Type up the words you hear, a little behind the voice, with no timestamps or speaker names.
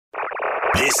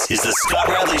This is the Scott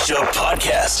Radley Show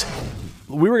podcast.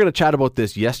 We were going to chat about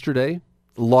this yesterday.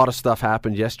 A lot of stuff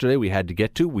happened yesterday we had to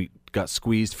get to. We got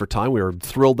squeezed for time. We were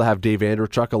thrilled to have Dave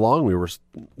Andrechuk along. We were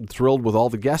thrilled with all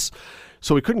the guests,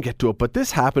 so we couldn't get to it. But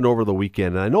this happened over the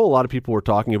weekend, and I know a lot of people were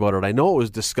talking about it. I know it was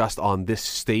discussed on this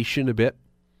station a bit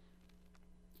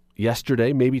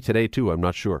yesterday, maybe today too. I'm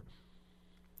not sure.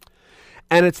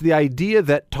 And it's the idea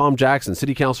that Tom Jackson,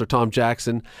 City Councillor Tom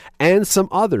Jackson, and some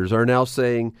others are now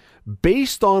saying,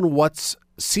 based on what's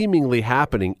seemingly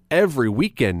happening every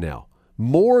weekend now,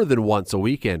 more than once a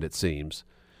weekend it seems,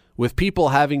 with people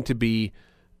having to be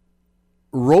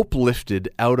rope lifted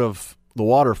out of the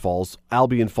waterfalls,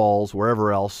 Albion Falls,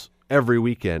 wherever else, every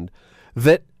weekend,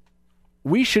 that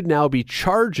we should now be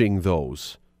charging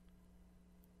those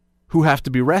who have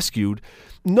to be rescued,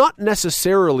 not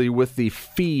necessarily with the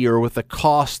fee or with the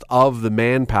cost of the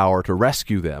manpower to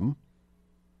rescue them,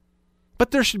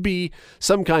 but there should be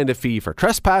some kind of fee for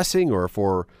trespassing or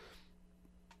for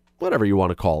whatever you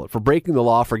want to call it, for breaking the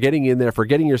law, for getting in there, for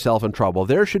getting yourself in trouble.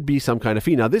 There should be some kind of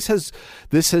fee. Now, this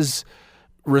has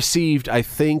received, I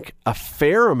think, a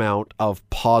fair amount of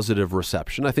positive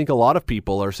reception. I think a lot of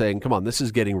people are saying, come on, this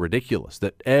is getting ridiculous,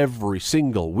 that every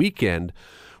single weekend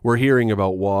we're hearing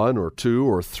about one or two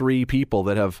or three people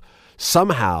that have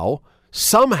somehow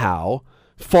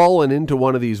fallen into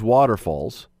one of these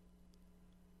waterfalls.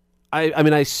 I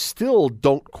mean, I still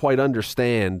don't quite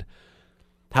understand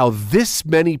how this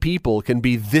many people can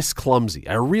be this clumsy.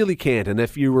 I really can't. And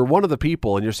if you were one of the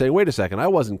people and you're saying, wait a second, I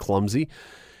wasn't clumsy.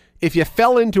 If you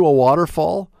fell into a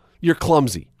waterfall, you're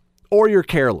clumsy or you're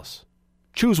careless.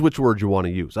 Choose which word you want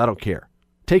to use. I don't care.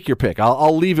 Take your pick.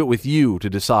 I'll leave it with you to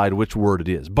decide which word it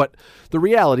is. But the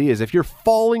reality is, if you're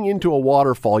falling into a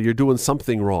waterfall, you're doing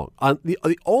something wrong.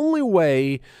 The only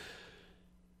way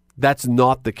that's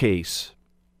not the case,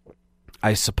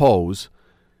 I suppose,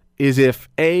 is if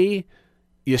A,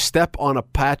 you step on a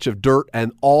patch of dirt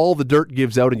and all the dirt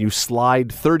gives out and you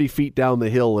slide 30 feet down the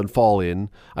hill and fall in.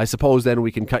 I suppose then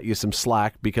we can cut you some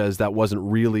slack because that wasn't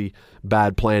really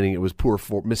bad planning. It was poor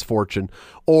misfortune.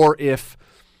 Or if,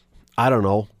 I don't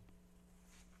know,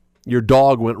 your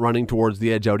dog went running towards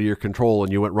the edge out of your control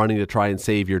and you went running to try and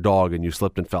save your dog and you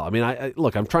slipped and fell. I mean,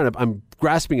 look, I'm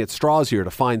grasping at straws here to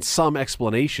find some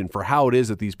explanation for how it is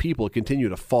that these people continue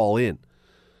to fall in.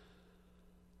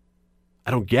 I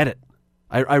don't get it.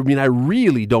 I mean, I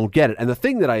really don't get it. And the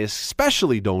thing that I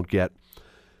especially don't get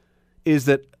is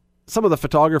that some of the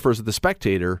photographers at The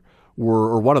Spectator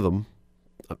or one of them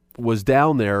was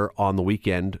down there on the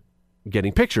weekend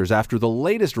getting pictures after the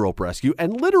latest rope rescue,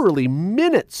 and literally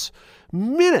minutes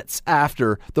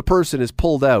after the person is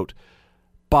pulled out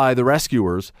by the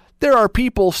rescuers, there are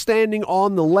people standing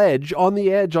on the ledge, on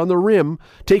the edge, on the rim,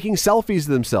 taking selfies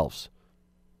of themselves.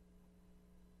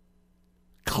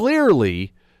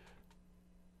 Clearly,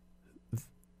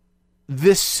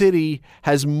 this city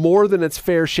has more than its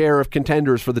fair share of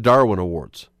contenders for the Darwin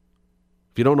Awards.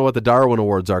 If you don't know what the Darwin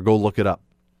Awards are, go look it up.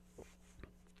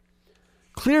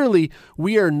 Clearly,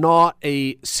 we are not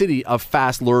a city of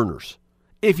fast learners.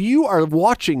 If you are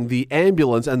watching the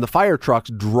ambulance and the fire trucks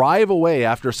drive away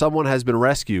after someone has been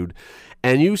rescued,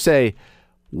 and you say,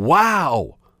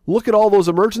 wow, look at all those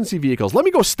emergency vehicles. Let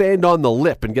me go stand on the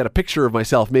lip and get a picture of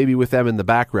myself, maybe with them in the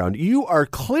background. You are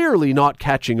clearly not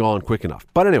catching on quick enough.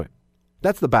 But anyway,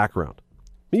 that's the background.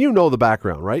 I mean, you know the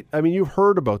background, right? I mean, you've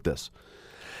heard about this.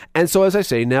 And so, as I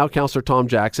say, now Councillor Tom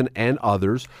Jackson and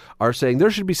others are saying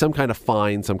there should be some kind of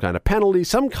fine, some kind of penalty,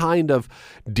 some kind of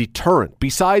deterrent,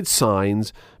 besides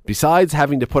signs, besides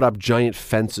having to put up giant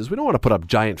fences. We don't want to put up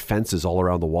giant fences all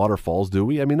around the waterfalls, do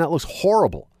we? I mean, that looks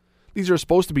horrible. These are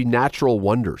supposed to be natural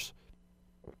wonders.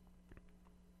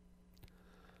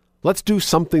 Let's do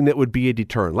something that would be a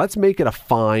deterrent. Let's make it a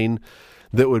fine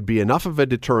that would be enough of a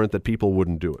deterrent that people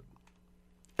wouldn't do it.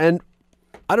 And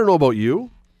I don't know about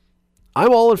you.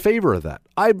 I'm all in favor of that.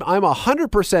 I'm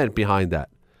 100% behind that.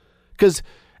 Because,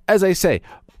 as I say,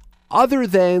 other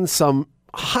than some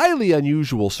highly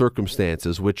unusual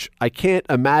circumstances, which I can't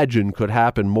imagine could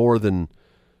happen more than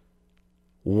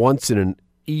once in an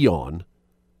eon,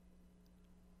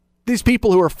 these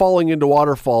people who are falling into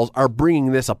waterfalls are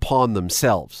bringing this upon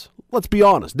themselves. Let's be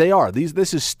honest, they are.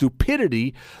 This is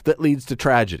stupidity that leads to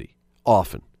tragedy,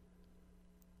 often.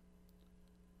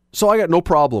 So I got no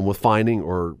problem with finding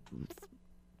or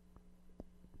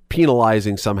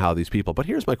penalizing somehow these people. But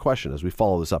here's my question as we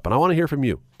follow this up, and I want to hear from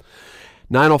you.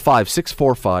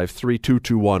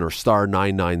 905-645-3221 or star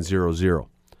 9900.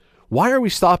 Why are we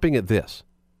stopping at this?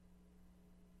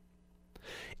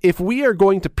 If we are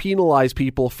going to penalize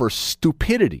people for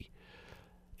stupidity,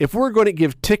 if we're going to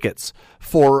give tickets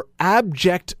for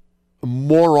abject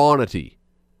moronity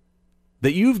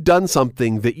that you've done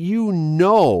something that you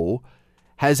know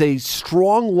has a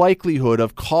strong likelihood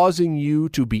of causing you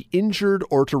to be injured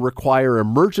or to require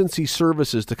emergency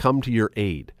services to come to your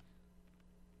aid,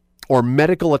 or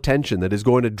medical attention that is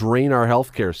going to drain our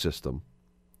healthcare system.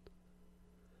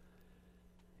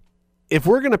 If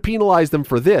we're going to penalize them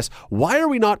for this, why are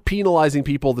we not penalizing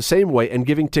people the same way and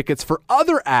giving tickets for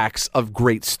other acts of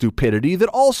great stupidity that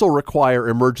also require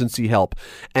emergency help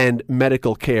and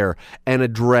medical care and a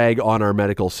drag on our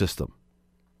medical system?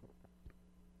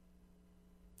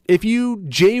 If you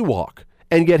jaywalk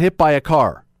and get hit by a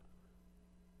car,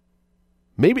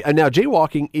 maybe now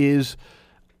jaywalking is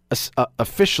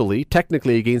officially,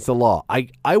 technically against the law.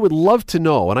 I would love to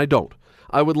know, and I don't.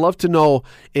 I would love to know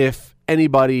if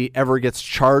anybody ever gets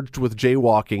charged with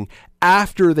jaywalking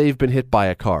after they've been hit by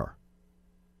a car.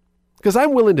 Because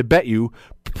I'm willing to bet you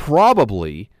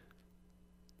probably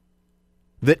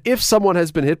that if someone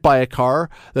has been hit by a car,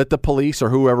 that the police or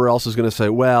whoever else is going to say,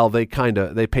 well, they paid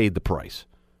the price.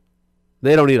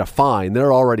 They don't need a fine.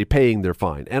 They're already paying their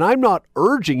fine. And I'm not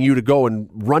urging you to go and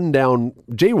run down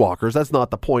jaywalkers. That's not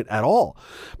the point at all.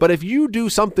 But if you do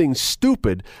something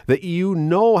stupid that you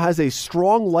know has a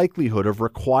strong likelihood of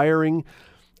requiring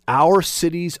our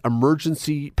city's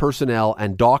emergency personnel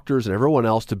and doctors and everyone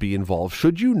else to be involved,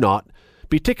 should you not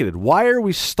be ticketed? Why are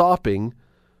we stopping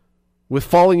with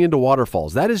falling into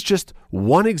waterfalls? That is just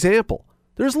one example.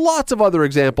 There's lots of other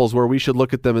examples where we should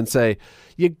look at them and say,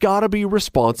 you got to be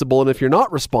responsible, and if you're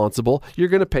not responsible, you're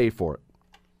going to pay for it.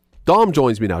 Dom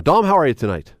joins me now. Dom, how are you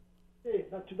tonight? Hey,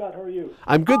 not too bad. How are you?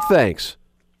 I'm good, thanks.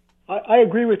 I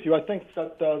agree with you. I think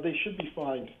that they should be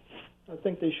fined. I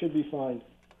think they should be fined.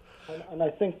 And I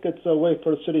think it's a way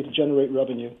for the city to generate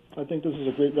revenue. I think this is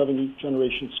a great revenue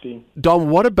generation scheme. Dom,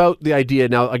 what about the idea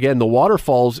now, again, the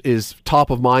waterfalls is top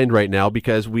of mind right now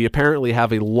because we apparently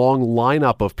have a long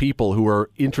lineup of people who are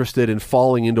interested in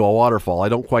falling into a waterfall. I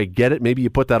don't quite get it. Maybe you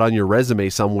put that on your resume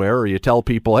somewhere or you tell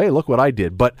people, hey, look what I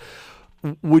did. But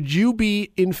would you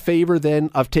be in favor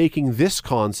then of taking this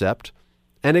concept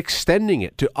and extending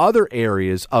it to other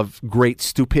areas of great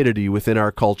stupidity within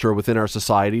our culture, within our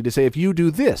society, to say, if you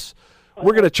do this,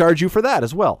 we're going to charge you for that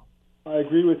as well? I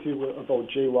agree with you about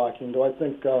jaywalking, though. I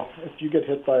think if you get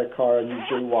hit by a car and you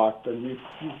jaywalk, then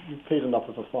you've paid enough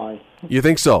of a fine. You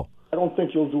think so? I don't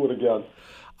think you'll do it again.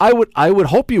 I would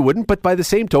hope you wouldn't, but by the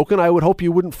same token, I would hope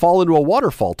you wouldn't fall into a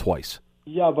waterfall twice.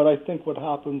 Yeah, but I think what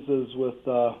happens is with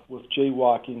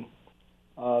jaywalking,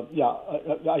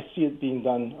 I see it being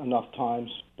done enough times,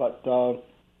 but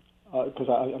because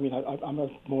I'm a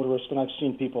motorist and I've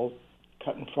seen people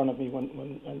cut in front of me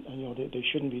when they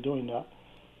shouldn't be doing that.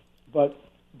 But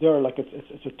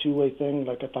it's a two-way thing.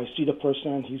 Like if I see the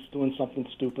person and he's doing something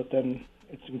stupid, then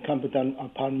it's incumbent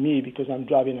upon me because I'm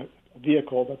driving a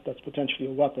vehicle that's potentially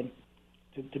a weapon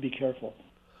to be careful.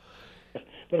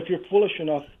 But if you're foolish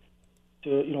enough to,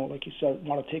 like you said,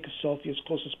 want to take a selfie as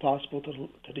close as possible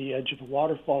to the edge of a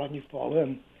waterfall and you fall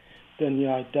in, then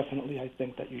I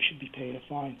think that you should be paying a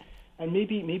fine. And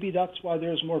maybe that's why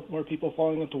there's more people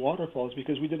falling into waterfalls,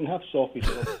 because we didn't have selfies.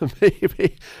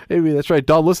 maybe that's right.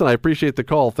 Dom, listen, I appreciate the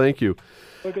call. Thank you.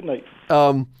 Well, good night.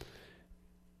 All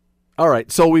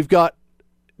right, so we've got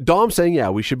Dom saying, yeah,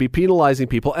 we should be penalizing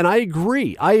people. And I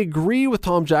agree. I agree with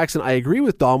Tom Jackson. I agree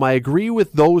with Dom. I agree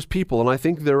with those people. And I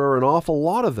think there are an awful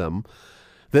lot of them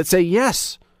that say,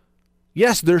 yes,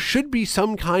 there should be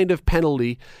some kind of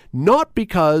penalty, not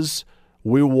because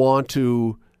we want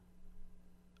to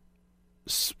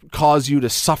cause you to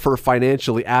suffer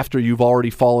financially after you've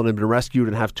already fallen and been rescued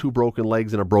and have 2 broken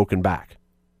legs and a broken back.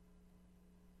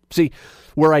 See,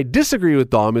 where I disagree with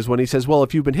Dom is when he says, well,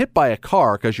 if you've been hit by a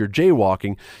car because you're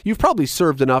jaywalking, you've probably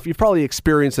served enough, you've probably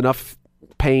experienced enough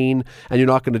pain, and you're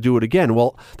not going to do it again.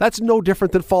 Well, that's no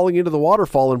different than falling into the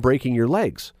waterfall and breaking your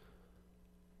legs.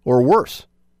 Or worse.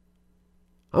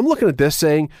 I'm looking at this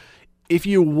saying, if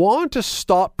you want to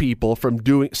stop people from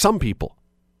doing, some people,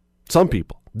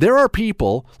 there are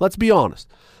people, let's be honest,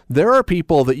 there are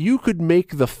people that you could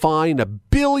make the fine $1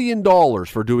 billion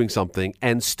for doing something,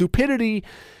 and stupidity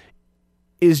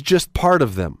is just part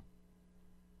of them.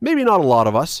 Maybe not a lot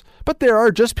of us, but there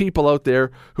are just people out there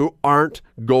who aren't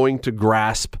going to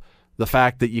grasp the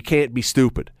fact that you can't be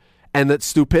stupid and that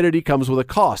stupidity comes with a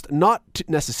cost, not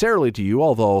necessarily to you,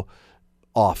 although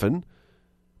often,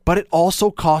 but it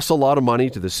also costs a lot of money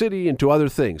to the city and to other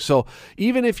things. So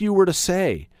even if you were to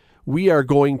say, we are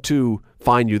going to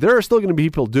fine you, there are still going to be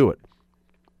people who do it.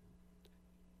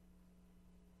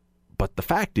 But the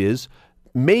fact is,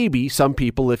 maybe some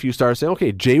people, if you start saying,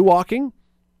 okay, jaywalking,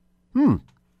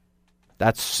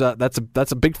 that's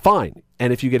a big fine.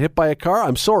 And if you get hit by a car,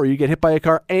 I'm sorry, you get hit by a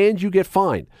car and you get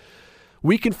fined.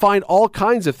 we can find all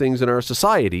kinds of things in our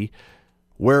society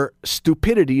where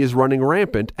stupidity is running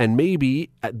rampant, and maybe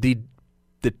the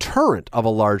deterrent of a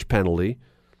large penalty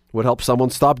would help someone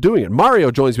stop doing it.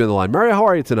 Mario joins me on the line. Mario, how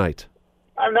are you tonight?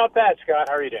 I'm not bad, Scott.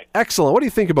 How are you doing? Excellent. What do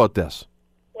you think about this?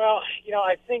 Well,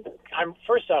 I think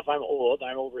first off, I'm old.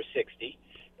 I'm over 60.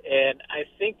 And I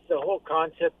think the whole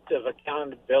concept of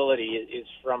accountability is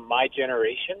from my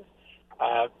generation.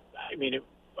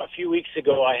 A few weeks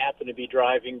ago, I happened to be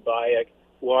driving by a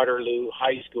Waterloo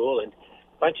High School, and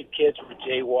a bunch of kids were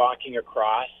jaywalking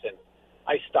across, and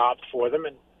I stopped for them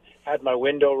and had my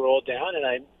window rolled down, and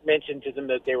I mentioned to them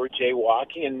that they were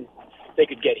jaywalking and they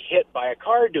could get hit by a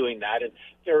car doing that, and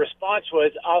their response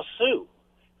was, "I'll sue."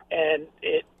 And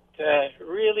it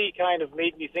really kind of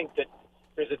made me think that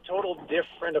there's a total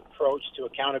different approach to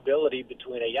accountability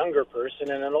between a younger person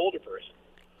and an older person.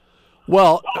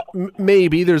 Well,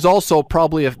 maybe. There's also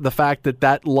probably the fact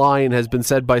that line has been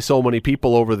said by so many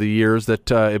people over the years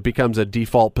that it becomes a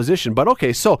default position. But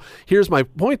okay, so here's my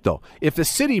point, though. If a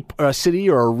city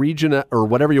or a region or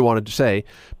whatever you wanted to say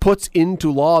puts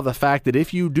into law the fact that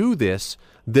if you do this,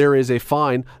 there is a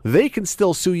fine, they can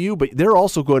still sue you, but they're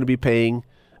also going to be paying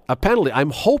a penalty.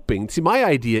 I'm hoping. See, my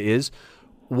idea is,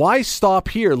 why stop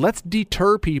here? Let's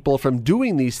deter people from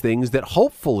doing these things that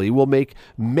hopefully will make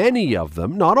many of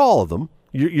them, not all of them.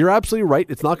 You're absolutely right.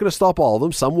 It's not going to stop all of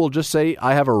them. Some will just say,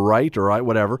 I have a right or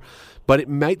whatever, but it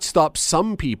might stop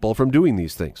some people from doing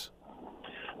these things.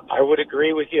 I would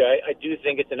agree with you. I do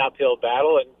think it's an uphill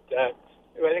battle, and I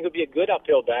think it would be a good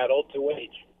uphill battle to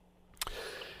wage.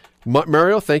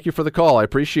 Mario, thank you for the call. I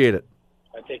appreciate it.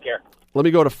 Take care. Let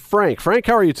me go to Frank. Frank,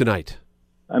 how are you tonight?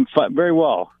 I'm very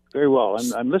well. Very well.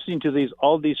 I'm listening to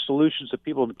all these solutions that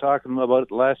people have been talking about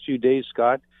the last few days,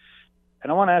 Scott.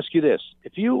 And I want to ask you this.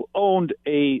 If you owned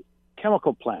a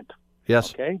chemical plant,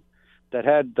 yes, okay, that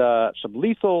had some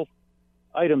lethal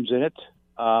items in it,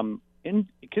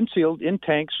 concealed in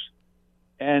tanks,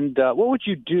 and what would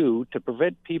you do to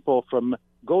prevent people from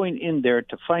going in there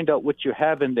to find out what you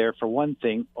have in there, for one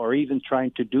thing, or even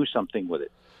trying to do something with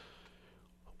it?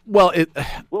 Well,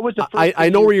 what was the I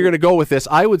know where you're going to go with this.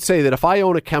 I would say that if I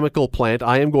own a chemical plant,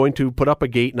 I am going to put up a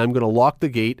gate and I'm going to lock the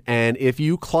gate. And if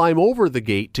you climb over the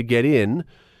gate to get in,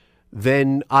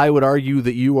 then I would argue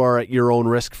that you are at your own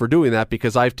risk for doing that,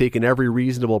 because I've taken every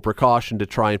reasonable precaution to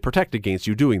try and protect against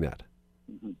you doing that.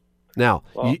 Mm-hmm. Now,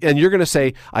 and you're going to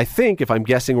say, I think, if I'm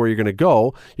guessing where you're going to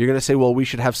go, you're going to say, well, we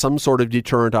should have some sort of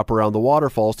deterrent up around the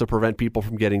waterfalls to prevent people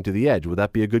from getting to the edge. Would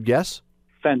that be a good guess?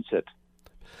 Fence it.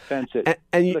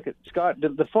 And look at Scott,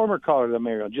 the former caller,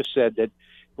 Mario, just said that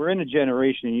we're in a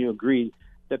generation, and you agree,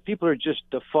 that people are just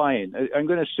defiant. I'm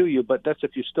going to sue you, but that's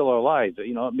if you're still alive.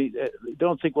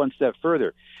 Don't think one step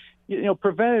further.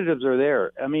 Preventatives are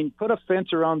there. Put a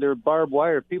fence around their barbed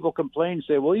wire. People complain,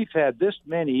 say, well, you've had this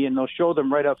many, and they'll show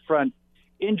them right up front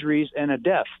injuries and a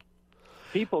death.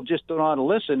 People just don't want to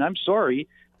listen. I'm sorry.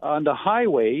 On the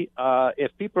highway,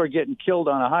 if people are getting killed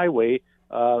on a highway,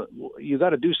 you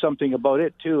got to do something about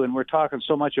it too, and we're talking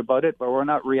so much about it, but we're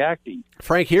not reacting.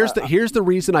 Frank, here's the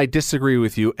reason I disagree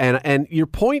with you, and your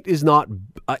point is not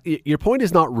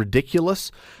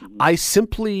ridiculous. I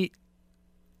simply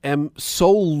am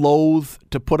so loath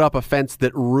to put up a fence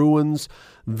that ruins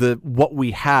what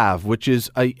we have, which is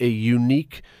a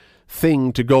unique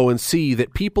thing to go and see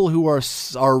that people who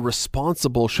are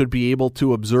responsible should be able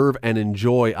to observe and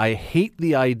enjoy. I hate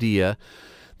the idea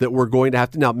that we're going to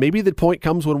have to. Now, maybe the point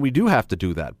comes when we do have to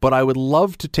do that, but I would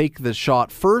love to take the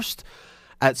shot first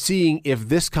at seeing if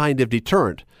this kind of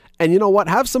deterrent. And you know what?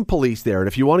 Have some police there. And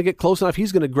if you want to get close enough,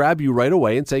 he's going to grab you right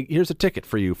away and say, here's a ticket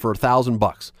for you for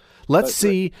 $1,000. Let's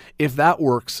see if that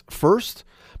works first,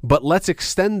 but let's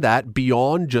extend that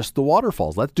beyond just the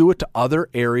waterfalls. Let's do it to other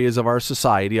areas of our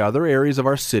society, other areas of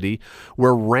our city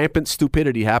where rampant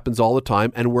stupidity happens all the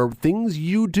time, and where things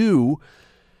you do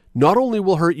not only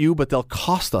will hurt you, but they'll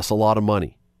cost us a lot of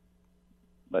money.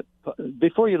 But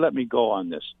before you let me go on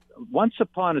this, once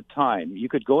upon a time, you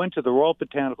could go into the Royal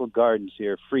Botanical Gardens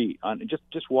here free,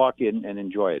 just walk in and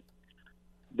enjoy it.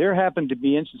 There happened to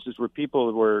be instances where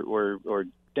people were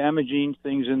damaging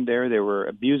things in there, they were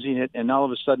abusing it, and all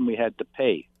of a sudden we had to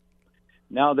pay.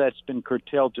 Now that's been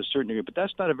curtailed to a certain degree, but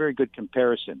that's not a very good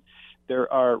comparison.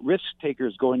 There are risk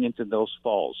takers going into those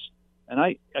falls.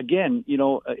 And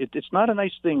it's not a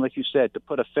nice thing, like you said, to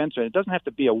put a fence on. It doesn't have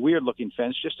to be a weird-looking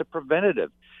fence, just a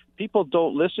preventative. People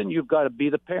don't listen. You've got to be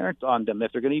the parent on them.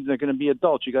 If they're going to be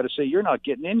adults, you got to say, you're not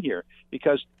getting in here.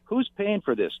 Because who's paying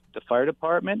for this? The fire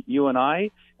department, you and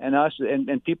I, and us,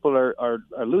 and people are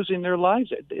losing their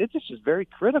lives. This is very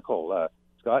critical,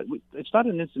 Scott. It's not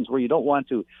an instance where you don't want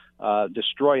to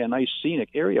destroy a nice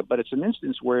scenic area, but it's an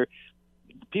instance where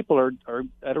people are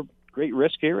at a great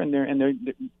risk here, and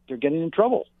they're getting in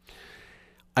trouble.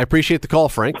 I appreciate the call,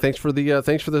 Frank. Thanks for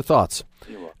the thoughts.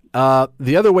 You're welcome.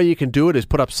 The other way you can do it is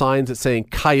put up signs that saying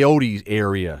coyotes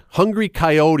area, hungry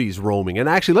coyotes roaming. And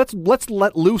actually, let's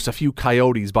let loose a few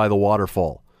coyotes by the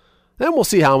waterfall. Then we'll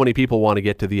see how many people want to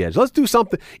get to the edge. Let's do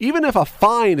something. Even if a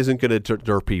fine isn't going to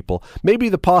deter people, maybe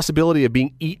the possibility of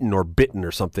being eaten or bitten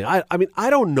or something. I mean,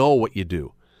 I don't know what you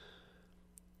do.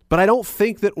 But I don't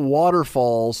think that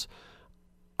waterfalls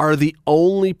are the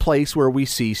only place where we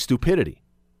see stupidity.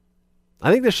 I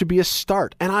think there should be a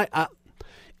start. And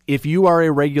if you are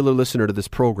a regular listener to this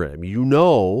program, you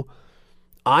know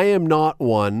I am not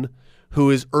one who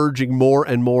is urging more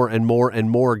and more and more and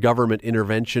more government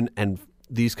intervention and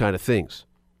these kind of things.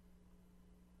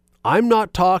 I'm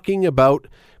not talking about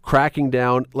cracking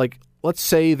down. Like, let's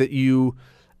say that you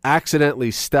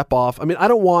accidentally step off. I mean, I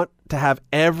don't want to have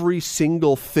every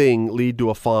single thing lead to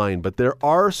a fine, but there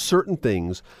are certain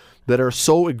things that are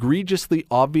so egregiously,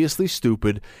 obviously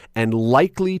stupid and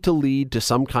likely to lead to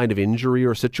some kind of injury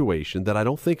or situation that I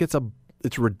don't think it's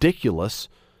ridiculous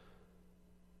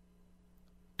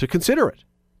to consider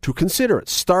it.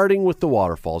 Starting with the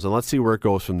waterfalls, and let's see where it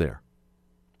goes from there.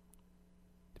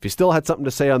 If you still had something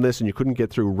to say on this and you couldn't get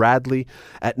through, Radley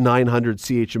at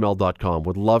 900CHML.com.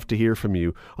 Would love to hear from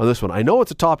you on this one. I know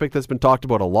it's a topic that's been talked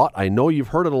about a lot. I know you've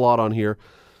heard it a lot on here.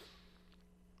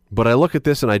 But I look at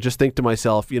this and I just think to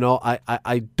myself,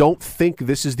 I don't think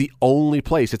this is the only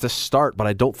place. It's a start, but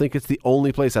I don't think it's the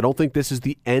only place. I don't think this is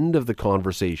the end of the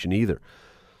conversation either.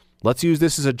 Let's use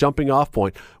this as a jumping off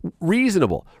point.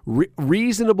 Reasonable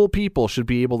people should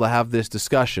be able to have this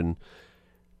discussion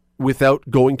without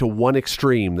going to one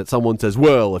extreme that someone says,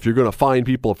 well, if you're going to fine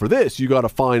people for this, you got to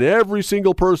fine every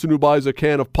single person who buys a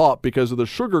can of pop because of the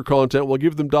sugar content will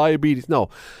give them diabetes. No,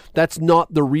 that's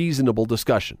not the reasonable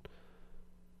discussion.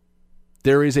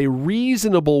 There is a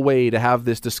reasonable way to have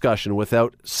this discussion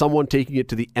without someone taking it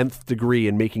to the nth degree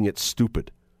and making it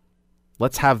stupid.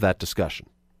 Let's have that discussion.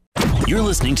 You're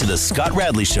listening to The Scott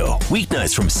Radley Show,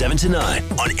 weeknights from 7 to 9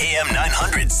 on AM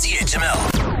 900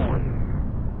 CHML.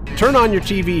 Turn on your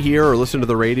TV here or listen to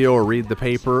the radio or read the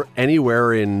paper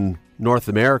anywhere in North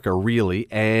America, really,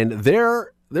 and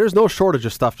there's no shortage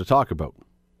of stuff to talk about.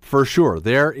 For sure,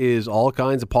 there is all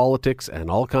kinds of politics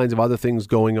and all kinds of other things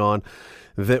going on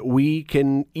that we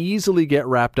can easily get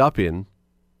wrapped up in.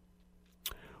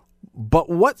 But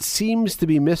what seems to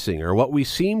be missing, or what we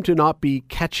seem to not be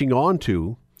catching on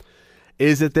to,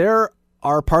 is that there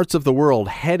are parts of the world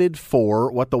headed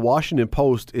for what the Washington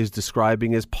Post is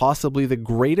describing as possibly the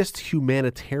greatest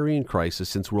humanitarian crisis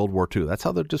since World War II. That's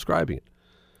how they're describing it.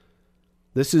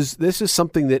 This is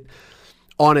something that,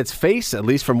 on its face, at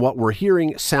least from what we're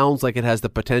hearing, sounds like it has the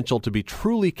potential to be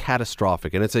truly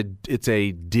catastrophic. And it's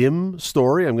a dim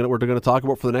story we're going to talk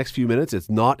about for the next few minutes.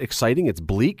 It's not exciting, it's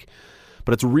bleak,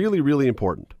 but it's really, really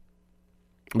important.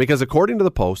 Because according to the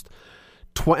Post,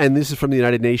 and this is from the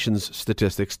United Nations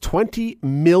statistics, 20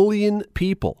 million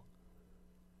people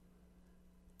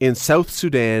in South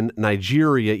Sudan,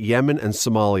 Nigeria, Yemen, and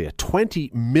Somalia,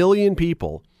 20 million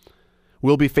people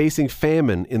will be facing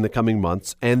famine in the coming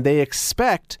months, and they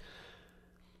expect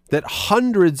that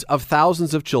hundreds of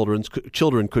thousands of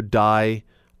children could die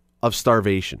of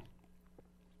starvation.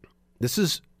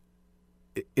 It's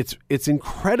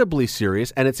incredibly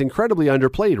serious, and it's incredibly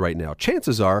underplayed right now.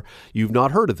 Chances are you've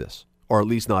not heard of this, or at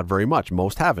least not very much.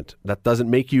 Most haven't. That doesn't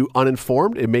make you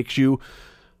uninformed. It makes you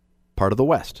part of the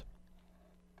West.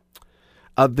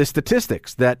 The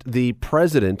statistics that the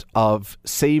president of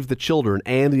Save the Children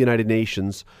and the United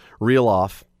Nations reel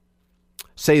off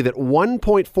say that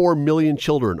 1.4 million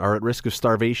children are at risk of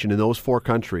starvation in those four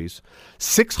countries.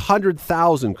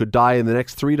 600,000 could die in the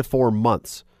next 3 to 4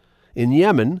 months. In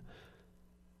Yemen,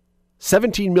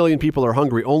 17 million people are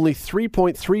hungry. Only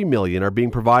 3.3 million are being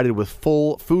provided with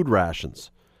full food rations.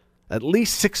 At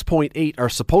least 6.8 are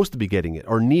supposed to be getting it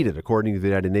or need it, according to the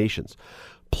United Nations.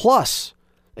 Plus,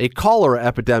 a cholera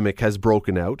epidemic has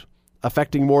broken out,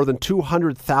 affecting more than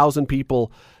 200,000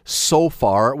 people so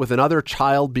far, with another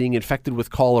child being infected with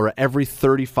cholera every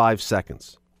 35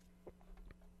 seconds.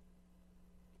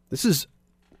 This is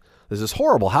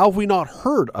horrible. How have we not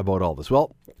heard about all this?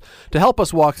 Well, to help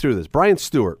us walk through this, Brian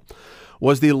Stewart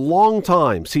was the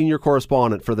longtime senior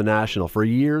correspondent for The National. For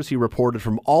years, he reported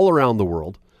from all around the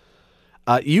world.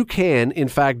 You can, in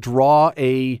fact, draw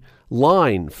a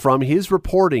line from his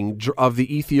reporting of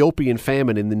the Ethiopian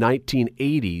famine in the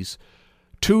 1980s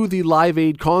to the Live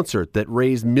Aid concert that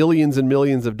raised millions and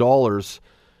millions of dollars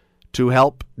to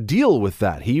help deal with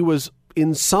that. He was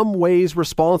in some ways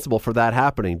responsible for that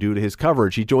happening due to his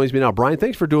coverage. He joins me now. Brian,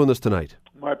 thanks for doing this tonight.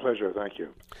 My pleasure. Thank you.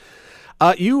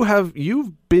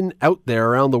 You've been out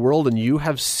there around the world, and you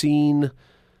have seen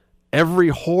every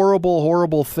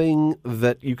horrible thing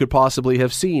that you could possibly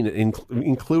have seen,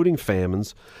 including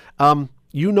famines.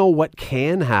 You know what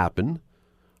can happen.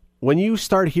 When you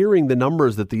start hearing the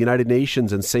numbers that the United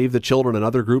Nations and Save the Children and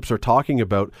other groups are talking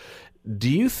about, do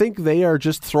you think they are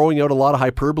just throwing out a lot of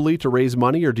hyperbole to raise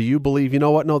money, or do you believe, you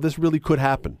know what, no, this really could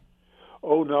happen?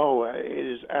 Oh, no, it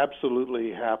is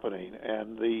absolutely happening.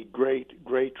 And the great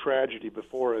tragedy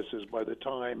before us is by the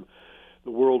time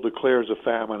the world declares a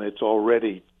famine, it's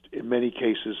already, in many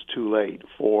cases, too late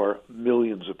for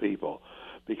millions of people,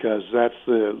 because that's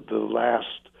the last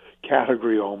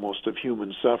category almost of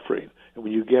human suffering. And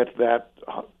when you get that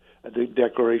the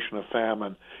declaration of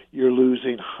famine, you're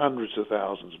losing hundreds of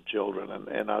thousands of children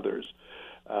and others.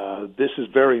 This is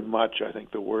very much, I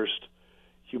think, the worst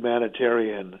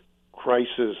humanitarian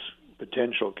crisis,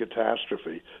 potential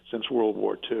catastrophe since World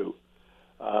War II.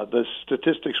 The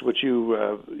statistics which you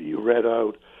read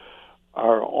out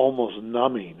are almost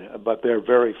numbing, but they're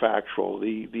very factual.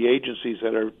 The agencies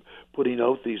that are putting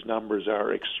out these numbers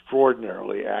are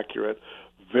extraordinarily accurate,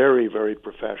 very, very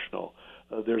professional.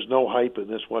 There's no hype in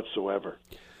this whatsoever.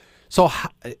 So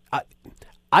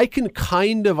I can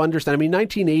kind of understand. I mean,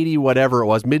 1980, whatever it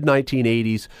was,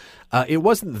 mid-1980s, it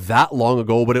wasn't that long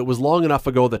ago, but it was long enough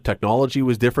ago that technology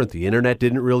was different. The internet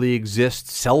didn't really exist,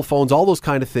 cell phones, all those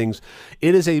kind of things.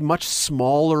 It is a much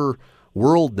smaller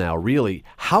world now, really.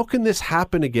 How can this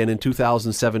happen again in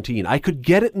 2017? I could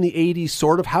get it in the 80s,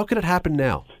 sort of. How could it happen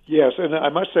now? Yes, and I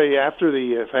must say, after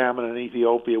the famine in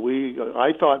Ethiopia,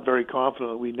 I thought very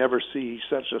confident we'd never see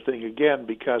such a thing again,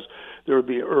 because there would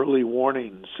be early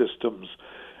warning systems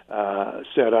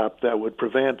set up that would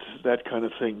prevent that kind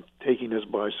of thing taking us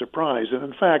by surprise. And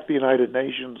in fact, the United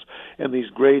Nations and these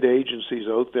great agencies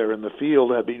out there in the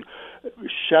field have been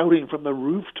shouting from the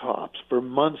rooftops for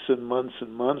months and months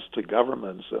and months to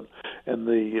governments and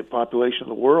the population of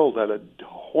the world that a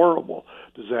horrible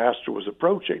disaster was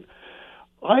approaching.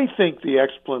 I think the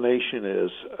explanation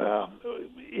is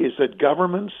that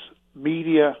governments,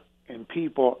 media, and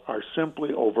people are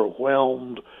simply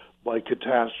overwhelmed by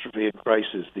catastrophe and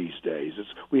crisis these days.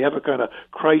 We have a kind of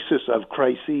crisis of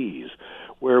crises,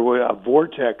 where we're a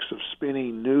vortex of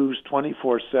spinning news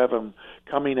 24/7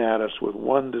 coming at us with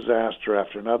one disaster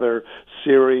after another: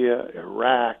 Syria,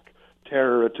 Iraq,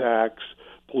 terror attacks,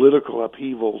 political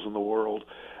upheavals in the world,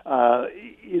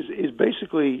 is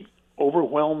basically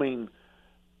overwhelming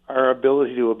our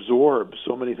ability to absorb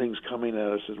so many things coming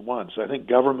at us at once. I think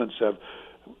governments have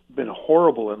been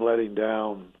horrible in letting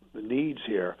down the needs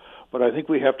here, but I think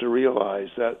we have to realize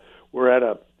that we're at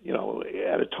a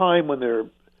time when there are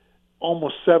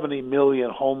almost 70 million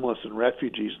homeless and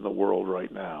refugees in the world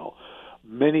right now.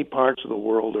 Many parts of the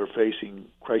world are facing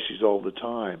crises all the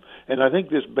time, and I think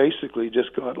this basically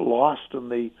just got lost in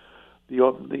the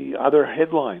other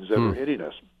headlines that are hitting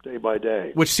us day by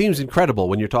day. Which seems incredible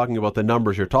when you're talking about the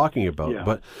numbers you're talking about. Yeah.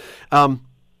 But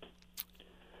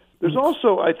there's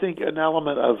also, I think, an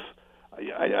element of,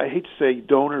 I hate to say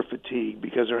donor fatigue,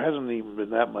 because there hasn't even been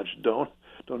that much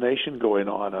donation going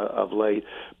on of late,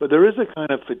 but there is a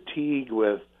kind of fatigue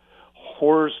with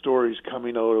horror stories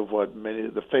coming out of what many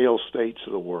of the failed states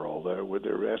of the world.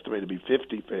 There are estimated to be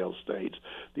 50 failed states.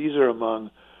 These are among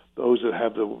those that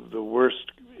have the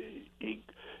worst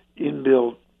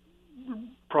inbuilt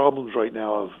problems right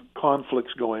now of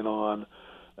conflicts going on,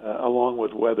 along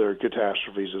with weather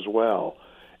catastrophes as well.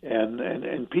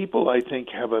 And people, I think,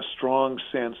 have a strong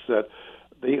sense that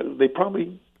they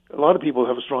probably, a lot of people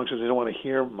have a strong sense they don't want to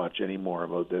hear much anymore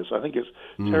about this. I think it's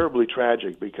terribly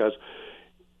tragic, because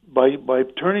by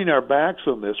turning our backs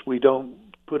on this, we don't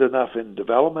put enough in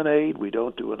development aid, we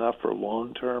don't do enough for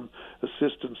long-term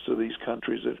assistance to these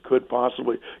countries that could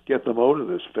possibly get them out of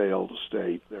this failed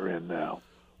state they're in now.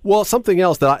 Well, something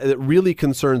else that really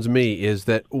concerns me is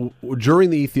that during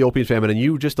the Ethiopian famine, and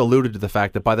you just alluded to the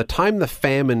fact that by the time the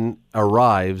famine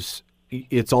arrives,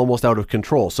 it's almost out of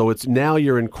control. So it's now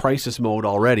you're in crisis mode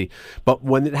already. But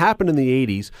when it happened in the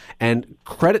 80s, and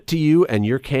credit to you and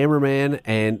your cameraman,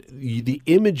 and the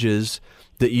images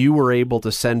that you were able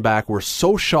to send back were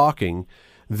so shocking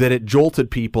that it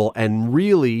jolted people and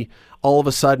really all of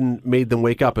a sudden made them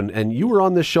wake up. And you were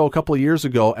on this show a couple of years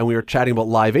ago, and we were chatting about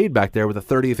Live Aid back there with the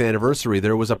 30th anniversary.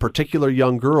 There was a particular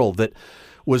young girl that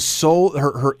was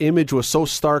her image was so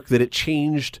stark that it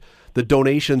changed the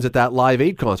donations at that Live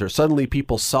Aid concert. Suddenly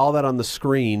people saw that on the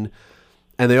screen,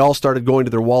 and they all started going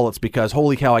to their wallets because,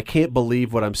 holy cow, I can't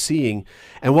believe what I'm seeing.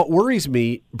 And what worries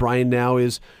me, Brian, now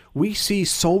is we see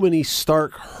so many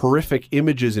stark, horrific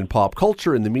images in pop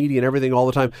culture, in the media, and everything all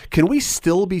the time. Can we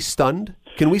still be stunned?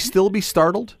 Can we still be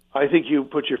startled? I think you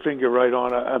put your finger right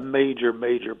on a major,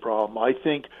 major problem. I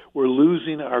think we're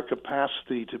losing our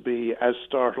capacity to be as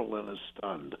startled and as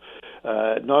stunned.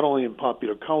 Not only in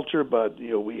popular culture, but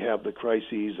we have the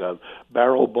crises of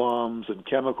barrel bombs and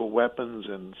chemical weapons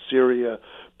in Syria,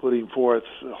 putting forth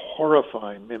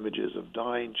horrifying images of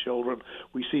dying children.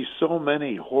 We see so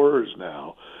many horrors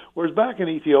now. Whereas back in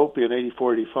Ethiopia in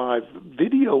 84, 85,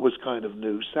 video was kind of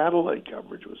new, satellite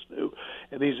coverage was new,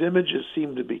 and these images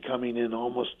seemed to be coming in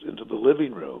almost into the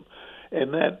living room,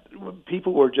 and that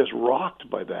people were just rocked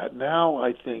by that. Now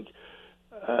I think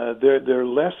they're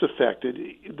less affected.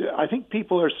 I think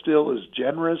people are still as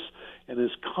generous and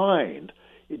as kind.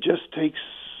 It just takes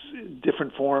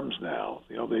different forms now.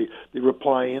 They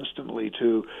reply instantly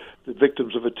to the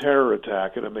victims of a terror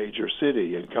attack in a major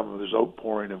city and come with this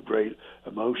outpouring of great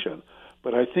emotion.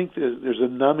 But I think there's a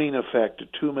numbing effect to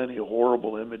too many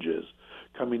horrible images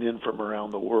coming in from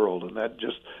around the world, and that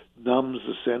just numbs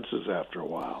the senses after a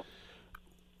while.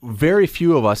 Very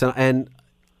few of us, and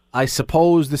I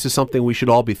suppose this is something we should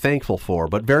all be thankful for,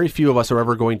 but very few of us are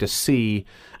ever going to see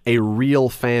a real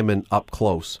famine up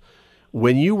close.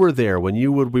 When you were there, when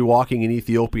you would be walking in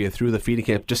Ethiopia through the feeding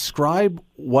camp, describe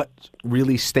what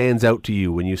really stands out to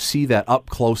you when you see that up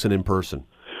close and in person.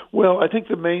 Well, I think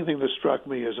the main thing that struck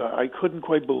me is I couldn't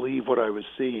quite believe what I was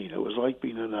seeing. It was like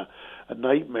being in a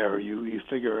nightmare. You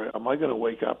figure, am I going to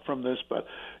wake up from this? But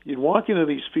you'd walk into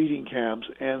these feeding camps,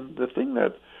 and the thing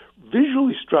that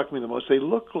visually struck me the most, they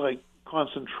looked like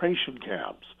concentration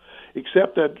camps,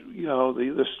 except that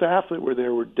the staff that were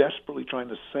there were desperately trying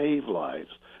to save lives,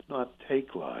 not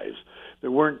take lives.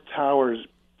 There weren't towers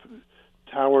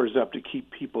up to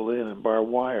keep people in and barbed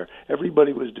wire.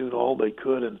 Everybody was doing all they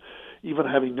could and even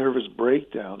having nervous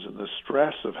breakdowns in the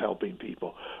stress of helping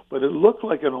people. But it looked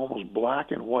like an almost black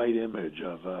and white image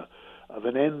of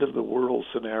an end of the world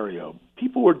scenario.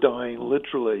 People were dying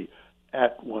literally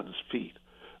at one's feet.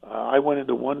 I went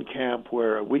into one camp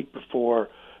where a week before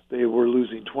they were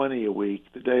losing 20 a week.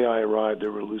 The day I arrived, they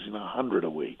were losing 100 a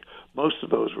week. Most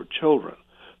of those were children.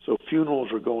 So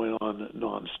funerals were going on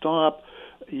nonstop.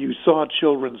 You saw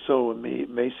children so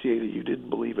emaciated you didn't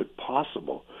believe it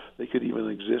possible they could even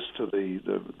exist to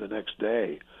the next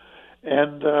day.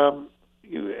 And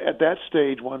at that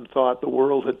stage, one thought the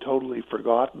world had totally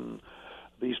forgotten.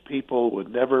 These people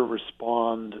would never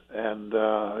respond, and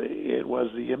it was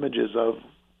the images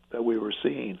that we were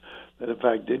seeing that, in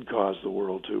fact, did cause the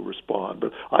world to respond.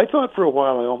 But I thought for a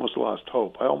while I almost lost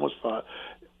hope. I almost thought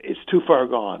it's too far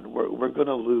gone. We're going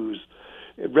to lose.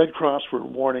 Red Cross were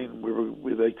warning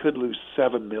they could lose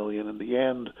 7 million. In the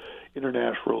end,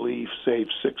 international relief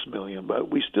saved 6 million. But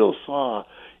we still saw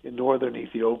in northern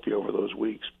Ethiopia over those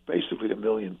weeks basically 1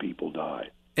 million people die.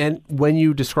 And when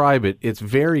you describe it, it's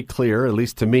very clear, at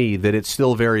least to me, that it's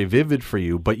still very vivid for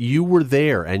you. But you were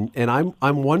there, and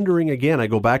I'm wondering again. I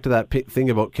go back to that thing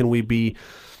about can we be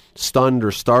stunned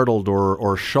or startled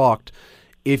or shocked?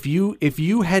 If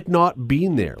you had not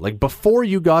been there, like before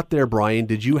you got there, Brian,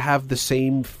 did you have the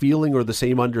same feeling or the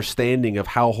same understanding of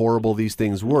how horrible these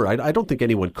things were? I don't think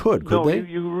anyone could they?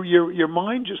 No, your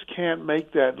mind just can't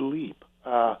make that leap.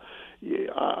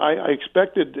 I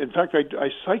expected, in fact, I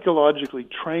psychologically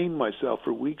trained myself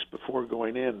for weeks before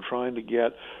going in, trying to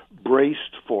get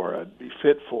braced for it, be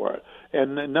fit for it.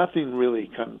 And nothing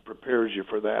really kind of prepares you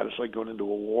for that. It's like going into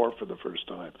a war for the first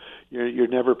time. You're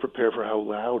never prepared for how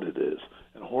loud it is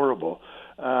and horrible.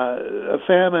 A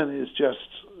famine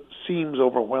seems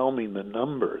overwhelming, the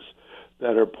numbers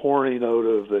that are pouring out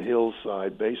of the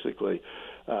hillside, basically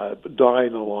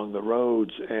dying along the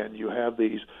roads, and you have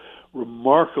these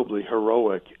remarkably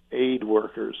heroic aid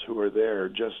workers who are there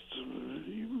just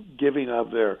giving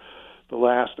of the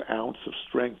last ounce of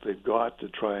strength they've got to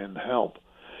try and help.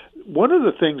 One of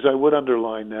the things I would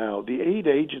underline now, the aid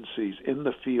agencies in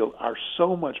the field are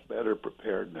so much better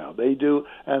prepared now. They do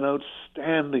an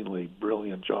outstandingly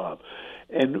brilliant job.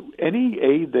 And any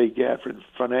aid they get, for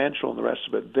financial and the rest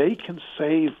of it, they can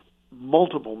save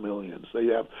multiple millions. They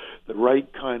have the right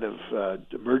kind of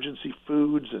emergency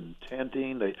foods and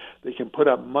tenting. They can put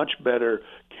up much better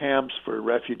camps for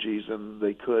refugees than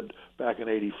they could back in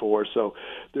 84. So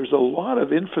there's a lot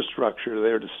of infrastructure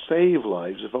there to save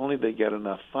lives if only they get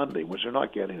enough funding, which they're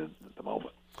not getting at the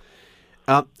moment.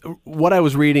 What I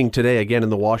was reading today, again in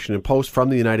the Washington Post from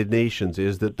the United Nations,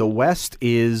 is that the West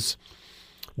is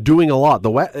doing a lot.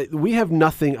 We have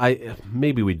nothing.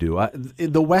 Maybe we do.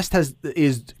 The West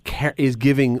is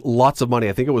giving lots of money.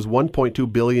 I think it was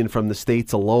 $1.2 billion from the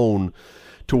states alone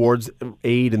towards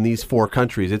aid in these 4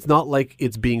 countries. It's not like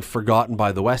it's being forgotten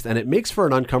by the West, and it makes for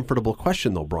an uncomfortable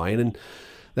question, though, Brian. And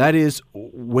that is,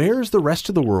 where's the rest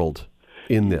of the world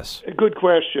in this? A good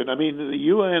question. I mean, the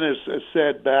UN has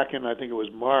said back in, I think it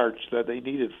was March, that they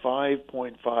needed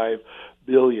 $5.5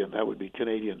 billion, that would be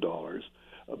Canadian dollars,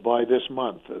 by this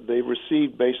month. They've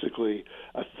received basically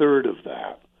a third of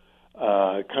that.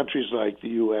 Countries like the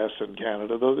U.S. and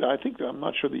Canada, though I'm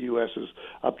not sure the U.S. is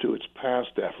up to its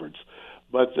past efforts,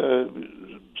 but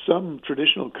some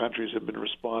traditional countries have been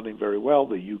responding very well.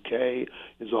 The U.K.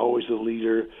 is always the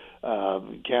leader.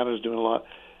 Canada's doing a lot.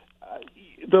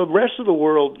 The rest of the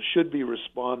world should be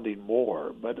responding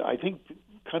more, but I think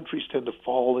countries tend to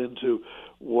fall into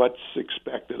what's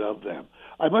expected of them.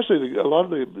 I must say, a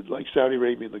lot of like Saudi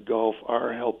Arabia and the Gulf,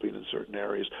 are helping in certain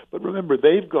areas. But remember,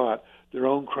 they've got their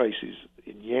own crises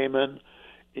in Yemen,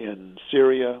 in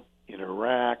Syria, in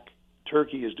Iraq.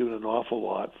 Turkey is doing an awful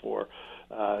lot for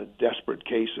desperate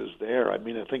cases there. I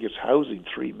mean, I think it's housing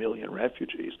 3 million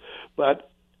refugees.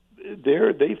 But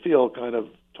they feel kind of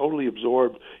totally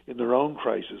absorbed in their own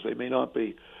crisis. They may not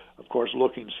be, of course,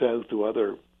 looking south to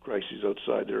other crises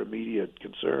outside their immediate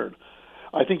concern.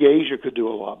 I think Asia could do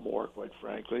a lot more, quite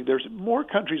frankly. There's more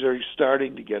countries are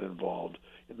starting to get involved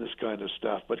in this kind of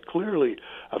stuff, but clearly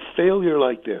a failure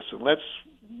like this, and let's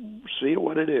see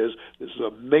what it is, this is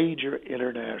a major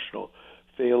international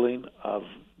failing of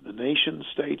the nation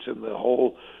states and the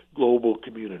whole global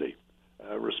community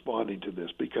responding to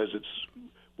this, because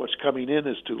what's coming in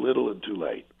is too little and too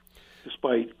late,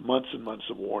 despite months and months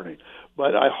of warning.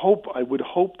 But I would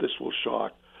hope this will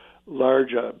shock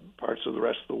large parts of the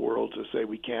rest of the world to say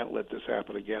we can't let this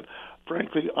happen again.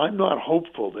 Frankly, I'm not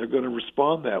hopeful they're going to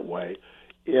respond that way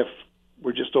if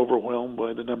we're just overwhelmed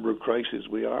by the number of crises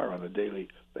we are on a daily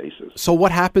basis. So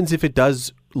what happens if it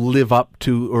does live up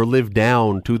to or live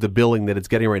down to the billing that it's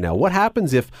getting right now? What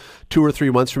happens if 2 or 3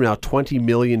 months from now 20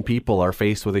 million people are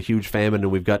faced with a huge famine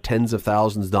and we've got tens of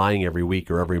thousands dying every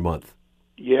week or every month?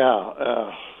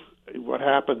 Yeah, what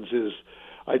happens is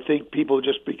I think people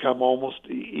just become almost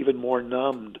even more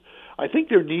numbed. I think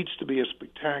there needs to be a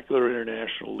spectacular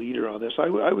international leader on this. I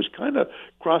was kind of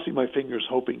crossing my fingers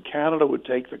hoping Canada would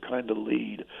take the kind of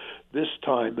lead this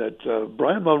time that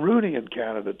Brian Mulroney in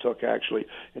Canada took, actually,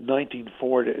 in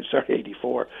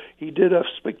 1984. He did a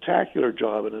spectacular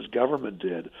job, and his government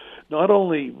did, not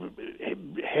only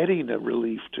heading a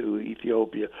relief to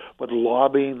Ethiopia, but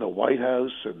lobbying the White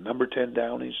House and number 10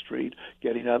 Downing Street,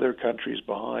 getting other countries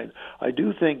behind. I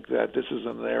do think that this is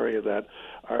an area that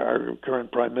our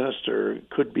current Prime Minister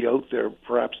could be out there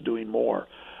perhaps doing more.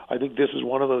 I think this is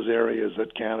one of those areas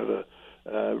that Canada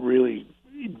really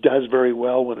does very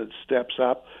well when it steps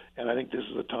up, and I think this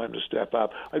is the time to step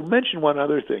up. I mentioned one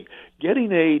other thing.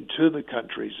 Getting aid to the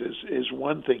countries is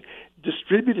one thing.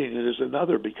 Distributing it is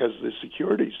another, because the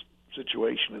security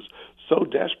situation is so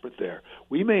desperate there.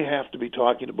 We may have to be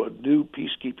talking about new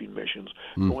peacekeeping missions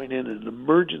going in an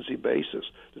emergency basis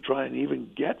to try and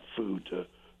even get food to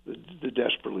the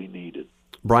desperately needed.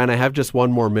 Brian, I have just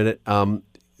one more minute.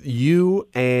 You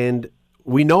and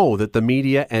we know that the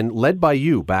media, and led by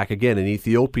you back again in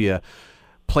Ethiopia,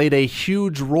 played a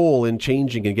huge role in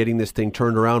changing and getting this thing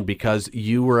turned around, because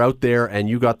you were out there and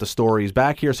you got the stories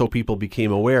back here so people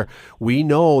became aware. We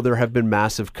know there have been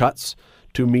massive cuts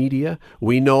to media.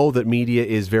 We know that media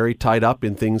is very tied up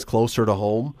in things closer to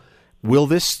home. Will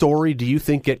this story, do you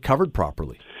think, get covered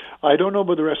properly? I don't know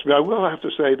about the rest of it. I will have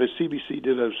to say the CBC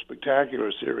did a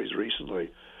spectacular series recently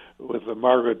with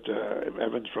Margaret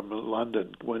Evans from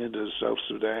London, went into South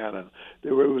Sudan, and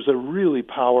it was a really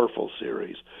powerful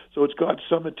series. So it's got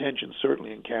some attention,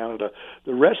 certainly in Canada.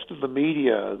 The rest of the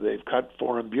media, they've cut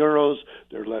foreign bureaus,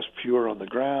 they're less pure on the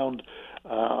ground.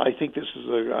 I think this is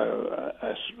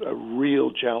a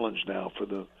real challenge now for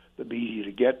the media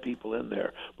to get people in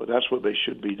there, but that's what they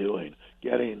should be doing,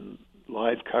 getting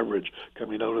live coverage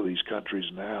coming out of these countries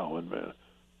now and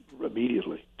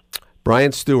immediately.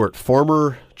 Brian Stewart,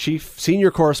 former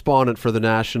senior correspondent for The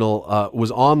National,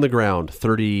 was on the ground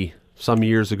 30-some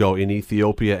years ago in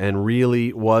Ethiopia and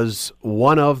really was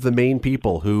one of the main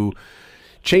people who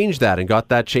changed that and got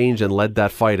that change and led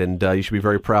that fight. And you should be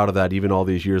very proud of that even all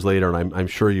these years later, and I'm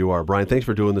sure you are. Brian, thanks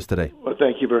for doing this today. Well,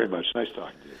 thank you very much. Nice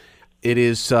talking to you. It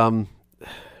is,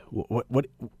 what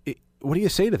do you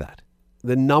say to that?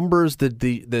 The numbers,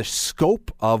 the scope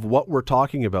of what we're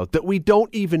talking about that we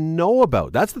don't even know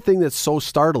about. That's the thing that's so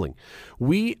startling.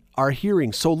 We are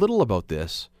hearing so little about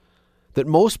this that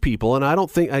most people, and I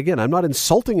don't think, again, I'm not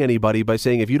insulting anybody by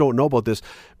saying if you don't know about this,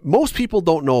 most people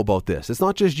don't know about this. It's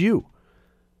not just you.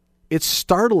 It's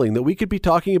startling that we could be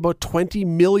talking about 20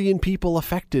 million people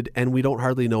affected and we don't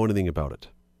hardly know anything about it.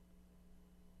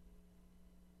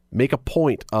 Make a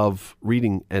point of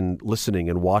reading and listening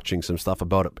and watching some stuff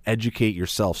about it. Educate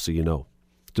yourself so you know.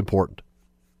 It's important.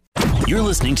 You're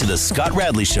listening to The Scott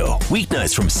Radley Show,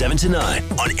 weeknights from 7 to 9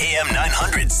 on AM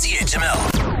 900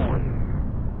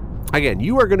 CHML. Again,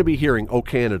 you are going to be hearing "O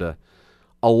Canada"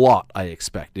 a lot, I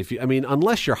expect.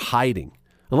 Unless you're hiding,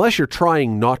 unless you're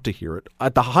trying not to hear it,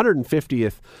 at the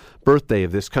 150th birthday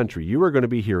of this country, you are going to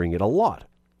be hearing it a lot.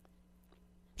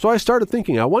 So I started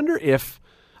thinking, I wonder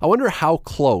how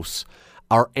close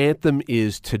our anthem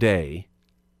is today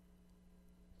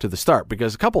to the start.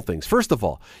 Because a couple things. First of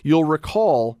all, you'll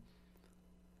recall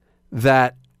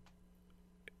that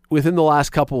within the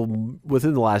last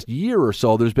year or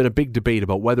so, there's been a big debate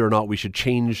about whether or not we should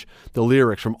change the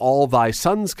lyrics from "All Thy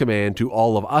Sons Command" to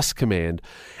 "All of Us Command."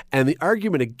 And the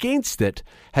argument against it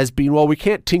has been, well, we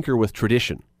can't tinker with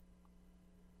tradition.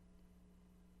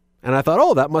 And I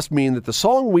thought, that must mean that the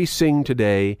song we sing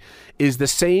today is the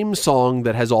same song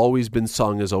that has always been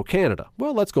sung as "O Canada."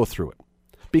 Well, let's go through it.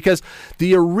 Because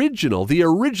the original, the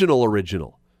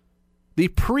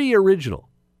pre-original,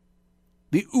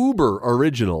 the uber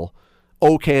original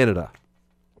 "O Canada"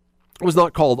 was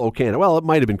not called "O Canada." Well, it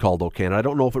might have been called "O Canada." I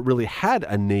don't know if it really had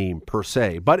a name per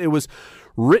se, but it was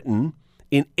written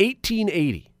in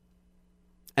 1880.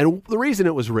 And the reason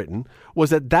it was written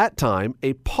was at that time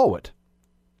a poet,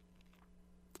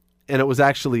 and it was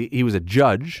actually, he was a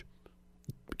judge.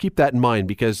 Keep that in mind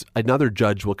because another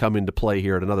judge will come into play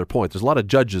here at another point. There's a lot of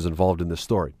judges involved in this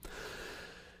story.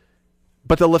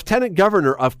 But the lieutenant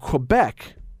governor of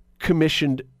Quebec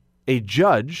commissioned a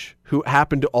judge who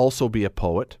happened to also be a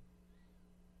poet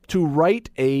to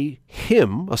write a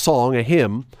hymn,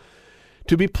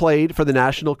 to be played for the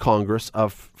National Congress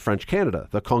of French Canada,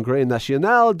 the Congrès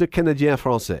National de Canadiens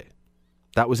Français.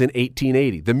 That was in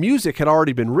 1880. The music had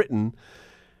already been written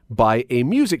by a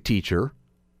music teacher,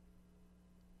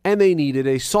 and they needed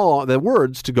a song, the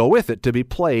words to go with it, to be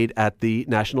played at the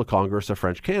National Congress of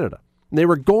French Canada. And they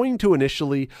were going to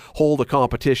initially hold a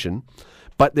competition,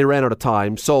 but they ran out of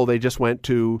time, so they just went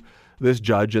to this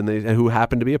judge who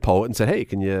happened to be a poet and said, "Hey,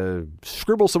 can you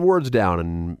scribble some words down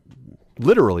and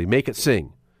literally make it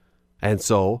sing?" And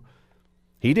so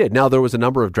he did. Now, there was a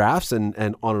number of drafts and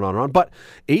on and on and on, but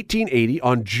 1880,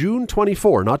 on June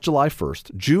 24, not July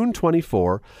 1st, June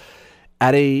 24,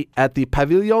 at the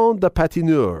Pavillon de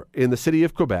Patinure in the city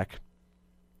of Quebec,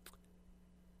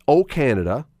 "O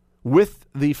Canada," with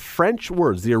the French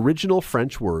words, the original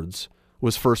French words,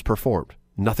 was first performed.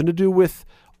 Nothing to do with,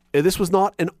 this was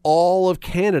not an all of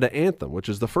Canada anthem, which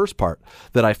is the first part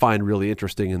that I find really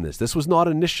interesting in this. This was not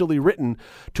initially written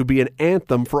to be an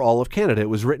anthem for all of Canada. It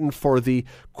was written for the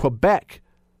Quebec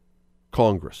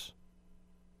Congress.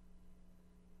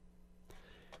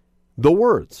 The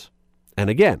words, and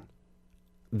again,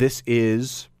 this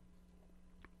is,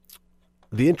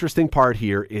 the interesting part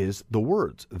here is the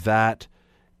words that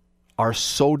are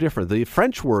so different. The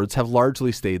French words have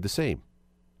largely stayed the same.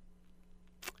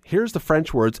 Here's the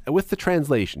French words with the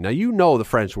translation. Now, you know the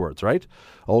French words, right?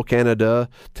 "O Canada,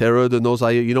 terre de nos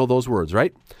aïeux," you know those words,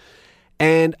 right?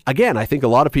 And again, I think a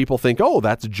lot of people think,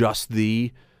 that's just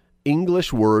the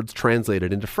English words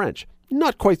translated into French.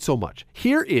 Not quite so much.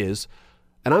 Here is,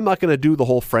 and I'm not going to do the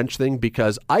whole French thing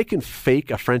because I can fake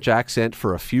a French accent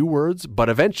for a few words, but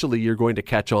eventually you're going to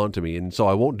catch on to me, and so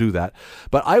I won't do that.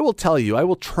 But I will tell you, I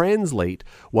will translate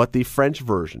what the French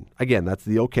version, again, that's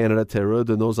the "O Canada, terre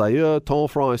de nos aïeux, ton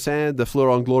front et saint, de fleur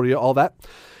en gloria," all that.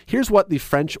 Here's what the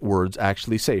French words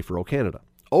actually say for "O Canada."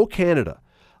 "O Canada,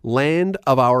 land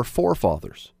of our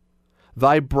forefathers,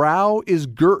 thy brow is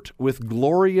girt with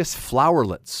glorious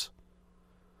flowerlets.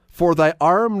 For thy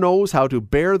arm knows how to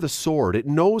bear the sword, it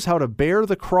knows how to bear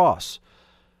the cross.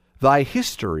 Thy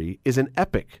history is an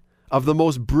epic of the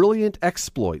most brilliant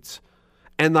exploits,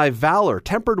 and thy valor,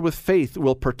 tempered with faith,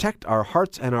 will protect our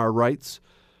hearts and our rights,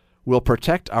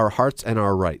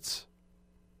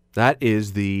 That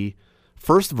is the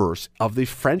first verse of the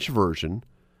French version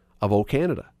of "O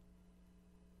Canada."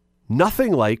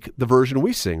 Nothing like the version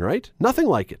we sing, right? Nothing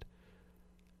like it.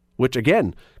 Which,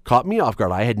 again, caught me off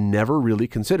guard. I had never really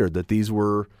considered that these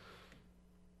were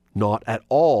not at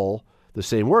all the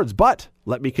same words. But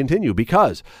let me continue,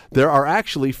 because there are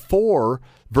actually 4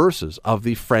 verses of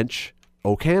the French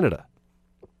 "O Canada."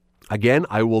 Again,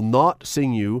 I will not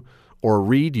sing you or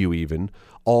read you even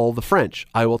all the French.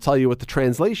 I will tell you what the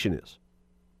translation is.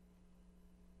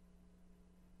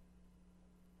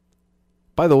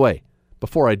 By the way,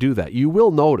 before I do that, you will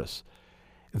notice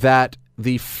that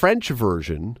the French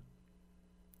version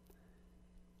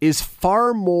is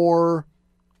far more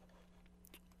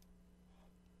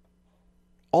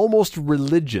almost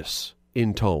religious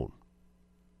in tone.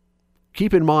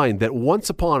 Keep in mind that once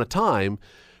upon a time,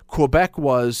 Quebec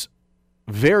was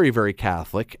very, very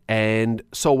Catholic, and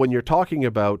so when you're talking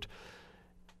about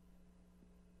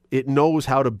it knows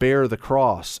how to bear the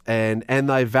cross, and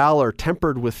thy valor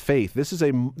tempered with faith. It was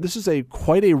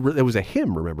a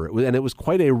hymn, remember, and it was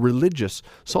quite a religious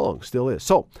song, still is.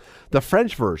 So, the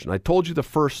French version, I told you the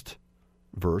first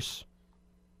verse.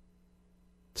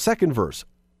 Second verse,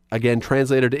 again,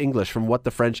 translated to English from what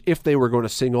the French, if they were going to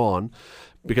sing on,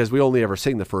 because we only ever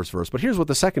sing the first verse. But here's what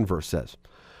the second verse says.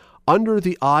 Under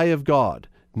the eye of God,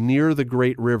 near the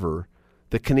great river,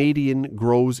 the Canadian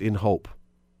grows in hope.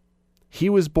 He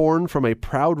was born from a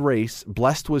proud race,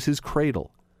 blessed was his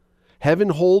cradle. Heaven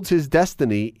holds his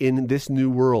destiny in this new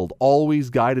world, always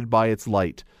guided by its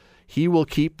light. He will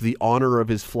keep the honor of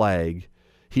his flag.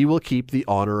 He will keep the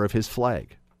honor of his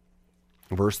flag.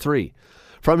 Verse 3,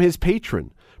 from his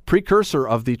patron, precursor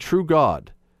of the true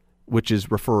God, which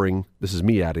is referring, this is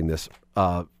me adding this,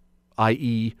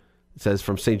 i.e., it says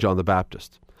from St. John the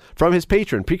Baptist. From his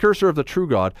patron, precursor of the true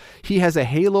God, he has a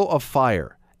halo of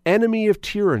fire, enemy of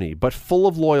tyranny, but full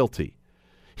of loyalty.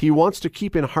 He wants to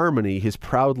keep in harmony his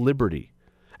proud liberty.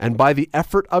 And by the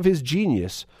effort of his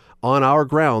genius, on our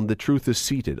ground the truth is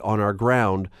seated. On our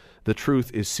ground the truth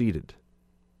is seated.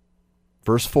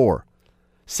 Verse 4.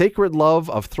 Sacred love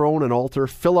of throne and altar,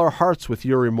 fill our hearts with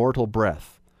your immortal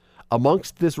breath.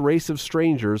 Amongst this race of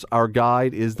strangers, our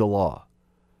guide is the law.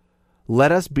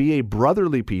 Let us be a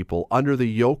brotherly people under the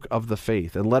yoke of the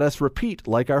faith, and let us repeat,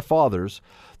 like our fathers,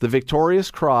 the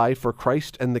victorious cry for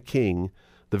Christ and the King,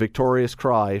 the victorious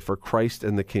cry for Christ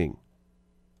and the King.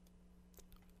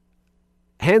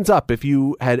 Hands up if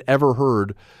you had ever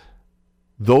heard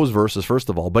those verses, first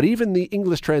of all, but even the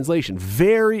English translation,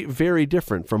 very, very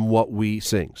different from what we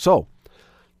sing. So,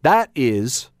 that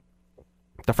is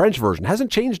the French version.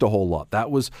 Hasn't changed a whole lot.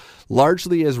 That was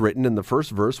largely as written, and the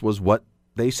first verse was what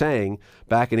they sang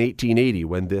back in 1880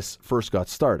 when this first got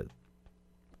started.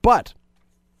 But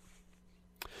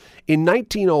in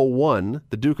 1901,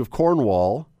 the Duke of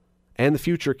Cornwall and the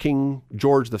future King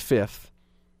George V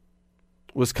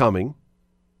was coming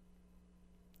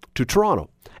to Toronto.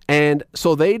 And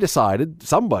so they decided,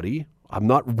 somebody, I'm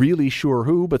not really sure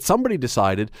who, but somebody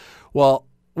decided, well,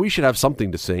 we should have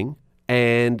something to sing.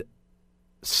 And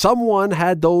someone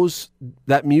had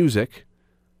that music.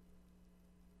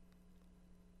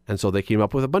 And so they came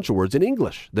up with a bunch of words in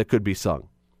English that could be sung.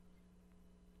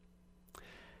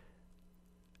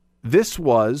 This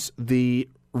was the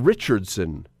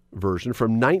Richardson version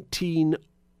from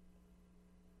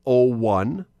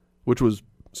 1901, which was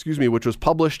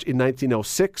published in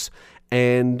 1906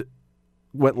 and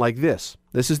went like this.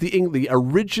 This is the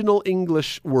original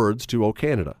English words to O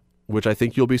Canada, which I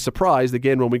think you'll be surprised,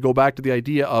 again, when we go back to the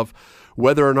idea of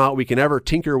whether or not we can ever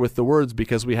tinker with the words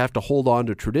because we have to hold on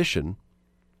to tradition.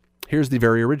 Here's the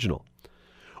very original.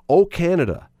 O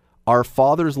Canada, our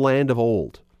father's land of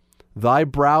old, thy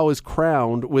brow is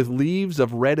crowned with leaves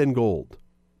of red and gold.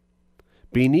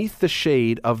 Beneath the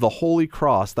shade of the holy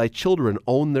cross, thy children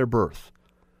own their birth.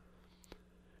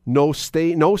 No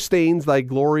stains thy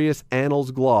glorious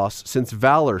annals gloss, since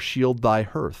valor shield thy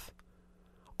hearth.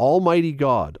 Almighty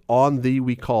God, on thee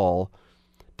we call,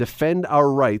 defend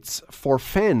our rights,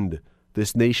 forfend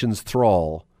this nation's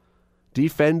thrall.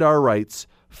 Defend our rights,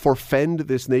 forfend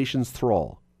this nation's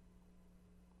thrall.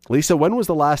 Lisa, when was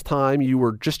the last time you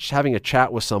were just having a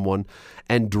chat with someone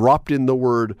and dropped in the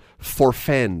word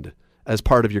forfend as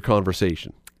part of your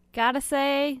conversation? Gotta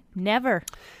say, never.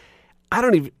 I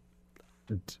don't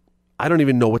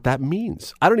even know what that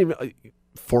means.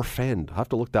 Forfend. I'll have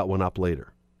to look that one up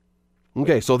later.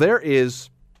 Okay, so that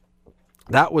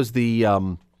was the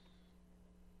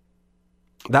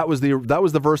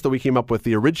verse that we came up with,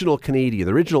 the original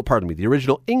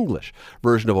English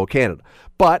version of O Canada.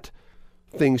 But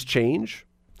things change,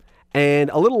 and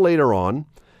a little later on,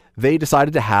 they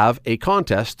decided to have a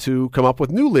contest to come up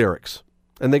with new lyrics,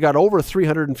 and they got over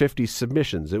 350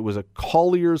 submissions. It was a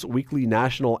Collier's Weekly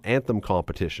National Anthem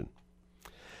competition,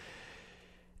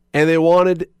 and they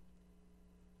wanted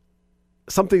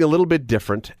something a little bit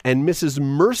different, and Mrs.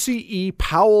 Mercy E.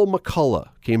 Powell McCullough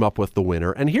came up with the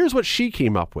winner, and here's what she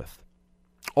came up with.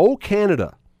 O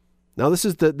Canada. Now this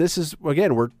is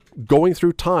again, we're going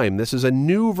through time. This is a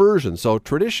new version, so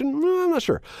tradition, I'm not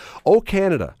sure. O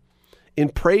Canada, in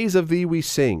praise of thee we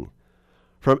sing.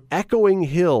 From echoing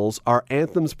hills our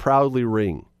anthems proudly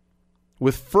ring.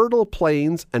 With fertile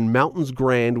plains and mountains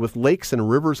grand, with lakes and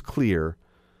rivers clear,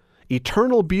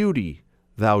 eternal beauty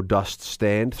thou dost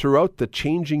stand throughout the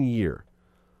changing year.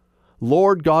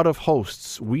 Lord God of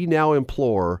hosts, we now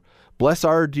implore, bless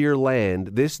our dear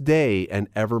land this day and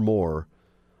evermore.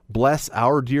 Bless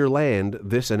our dear land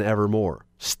this and evermore.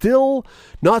 Still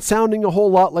not sounding a whole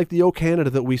lot like the O Canada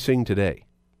that we sing today.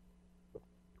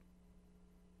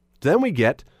 Then we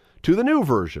get to the new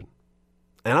version.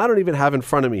 And I don't even have in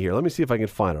front of me here. Let me see if I can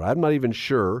find it. I'm not even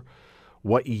sure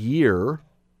what year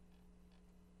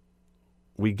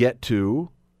we get to.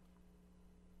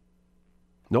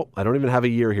 Nope, I don't even have a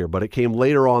year here, but it came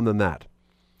later on than that.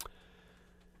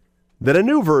 Then a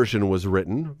new version was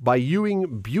written by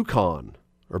Ewing Buchan,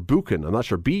 or Buchan, I'm not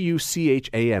sure,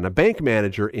 Buchan, a bank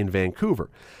manager in Vancouver.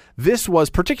 This was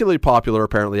particularly popular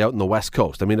apparently out in the West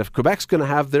Coast. I mean, if Quebec's going to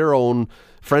have their own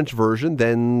French version,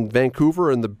 then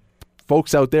Vancouver and the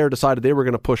folks out there decided they were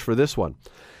going to push for this one.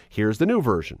 Here's the new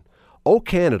version. O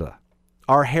Canada,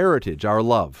 our heritage, our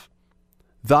love,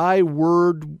 thy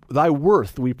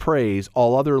worth we praise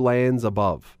all other lands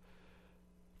above.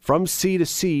 From sea to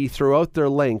sea, throughout their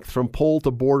length, from pole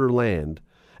to border land,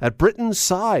 at Britain's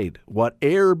side,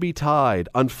 whate'er betide,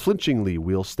 unflinchingly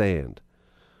we'll stand.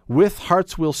 With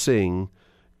hearts we'll sing,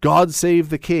 God save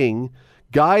the King,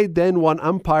 guide then one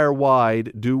empire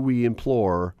wide, do we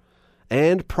implore,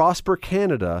 and prosper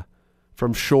Canada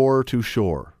from shore to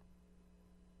shore.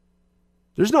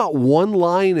 There's not one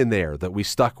line in there that we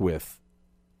stuck with.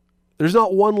 There's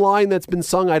not one line that's been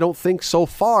sung, I don't think, so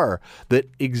far that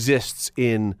exists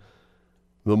in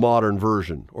the modern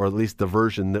version, or at least the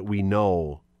version that we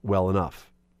know well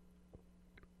enough.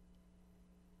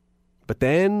 But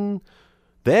then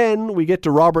we get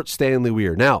to Robert Stanley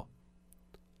Weir. Now,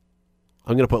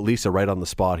 I'm going to put Lisa right on the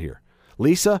spot here.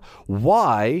 Lisa,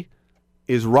 why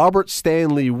is Robert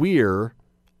Stanley Weir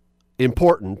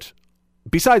important,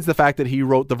 besides the fact that he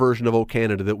wrote the version of O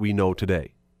Canada that we know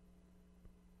today?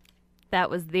 That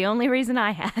was the only reason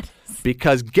I had.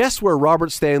 Because guess where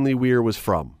Robert Stanley Weir was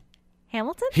from?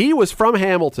 Hamilton? He was from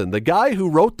Hamilton, the guy who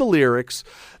wrote the lyrics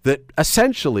that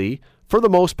essentially, for the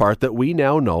most part, that we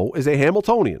now know is a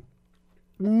Hamiltonian.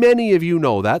 Many of you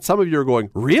know that. Some of you are going,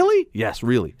 really? Yes,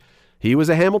 really. He was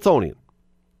a Hamiltonian.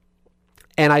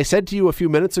 And I said to you a few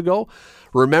minutes ago,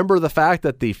 remember the fact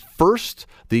that the first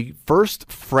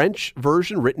French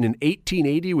version, written in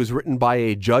 1880, was written by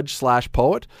a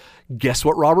judge/poet. Guess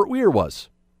what Robert Weir was?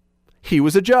 He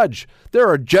was a judge. There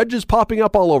are judges popping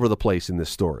up all over the place in this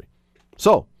story.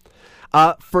 So,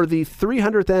 for the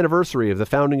 300th anniversary of the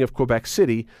founding of Quebec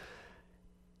City,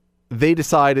 they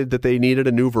decided that they needed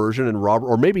a new version, and Robert,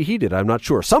 or maybe he did, I'm not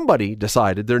sure. Somebody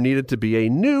decided there needed to be a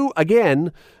new,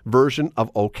 again, version of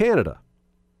O Canada.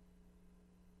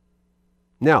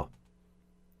 Now,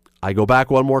 I go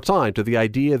back one more time to the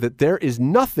idea that there is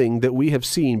nothing that we have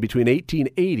seen between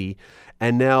 1880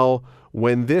 and now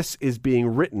when this is being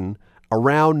written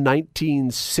around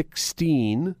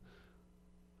 1916,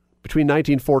 between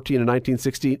 1914 and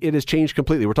 1916, it has changed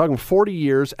completely. We're talking 40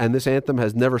 years, and this anthem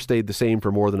has never stayed the same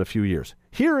for more than a few years.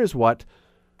 Here is what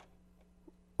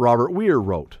Robert Weir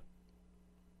wrote.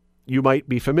 You might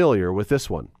be familiar with this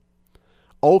one.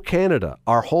 O Canada,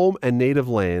 our home and native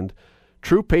land,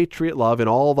 true patriot love in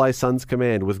all thy sons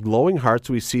command. With glowing hearts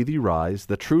we see thee rise,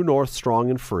 the true north strong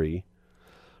and free.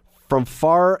 From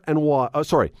far and wide... Oh,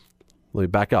 sorry. Let me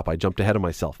back up. I jumped ahead of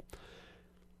myself.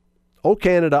 O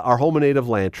Canada, our home and native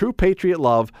land, true patriot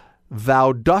love,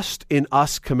 thou dost in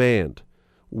us command.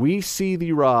 We see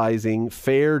thee rising,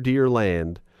 fair dear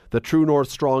land, the true north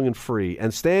strong and free.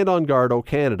 And stand on guard, O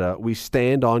Canada, we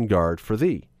stand on guard for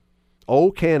thee.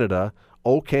 O Canada,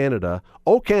 O Canada,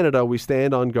 O Canada, we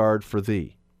stand on guard for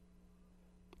thee.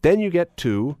 Then you get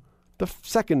to the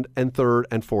second and third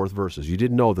and fourth verses. You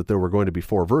didn't know that there were going to be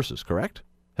 4 verses, correct?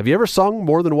 Have you ever sung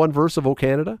more than one verse of O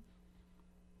Canada?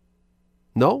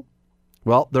 No?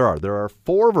 Well, there are. There are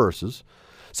 4 verses.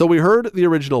 So we heard the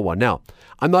original one. Now,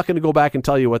 I'm not going to go back and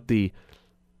tell you what the...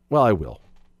 Well, I will.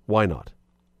 Why not?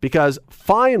 Because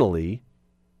finally,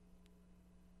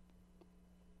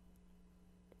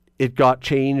 it got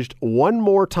changed one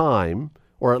more time,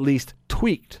 or at least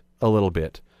tweaked a little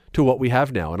bit, to what we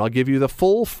have now. And I'll give you the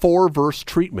full 4-verse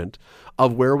treatment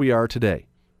of where we are today.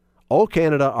 O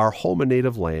Canada, our home and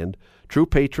native land, true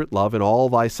patriot love in all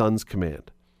thy sons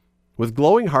command. With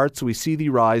glowing hearts we see thee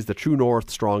rise, the true north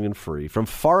strong and free. From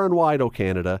far and wide, O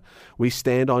Canada, we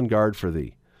stand on guard for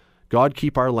thee. God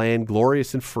keep our land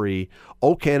glorious and free.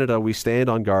 O Canada, we stand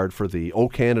on guard for thee. O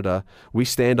Canada, we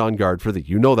stand on guard for thee.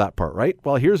 You know that part, right?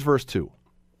 Well, here's verse 2.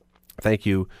 Thank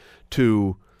you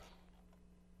to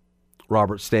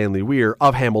Robert Stanley Weir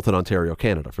of Hamilton, Ontario,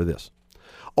 Canada, for this.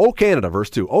 O Canada, verse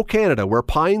 2. O Canada, where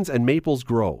pines and maples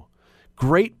grow,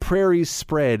 great prairies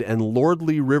spread and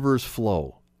lordly rivers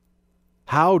flow.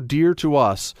 How dear to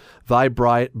us thy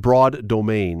broad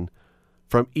domain,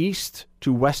 from east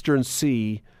to western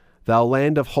sea, thou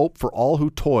land of hope for all who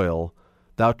toil,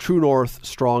 thou true north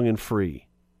strong and free.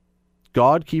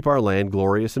 God keep our land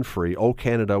glorious and free. O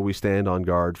Canada, we stand on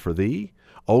guard for thee.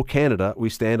 O Canada, we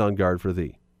stand on guard for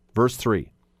thee. Verse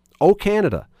 3, O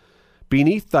Canada,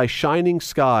 beneath thy shining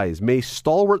skies may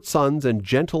stalwart sons and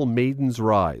gentle maidens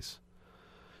rise,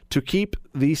 to keep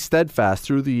thee steadfast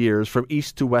through the years from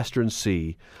east to western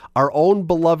sea, our own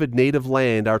beloved native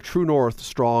land, our true north,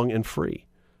 strong and free.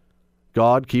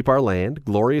 God, keep our land,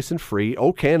 glorious and free.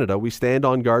 O Canada, we stand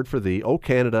on guard for thee. O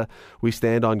Canada, we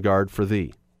stand on guard for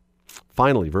thee.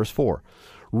 Finally, verse 4,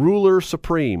 Ruler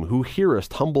supreme, who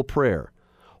hearest humble prayer,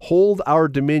 hold our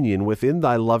dominion within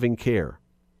thy loving care.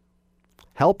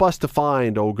 Help us to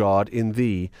find, O God, in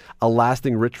thee a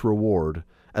lasting rich reward,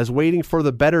 as waiting for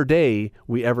the better day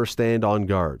we ever stand on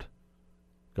guard.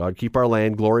 God, keep our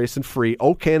land glorious and free.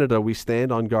 O Canada, we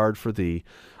stand on guard for thee.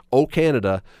 O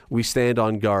Canada, we stand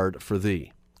on guard for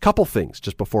thee. Couple things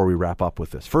just before we wrap up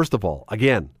with this. First of all,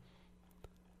 again,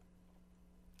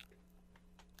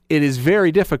 it is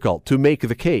very difficult to make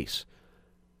the case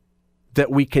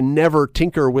that we can never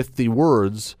tinker with the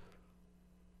words.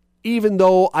 Even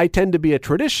though I tend to be a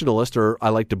traditionalist, or I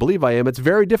like to believe I am, it's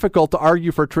very difficult to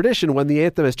argue for tradition when the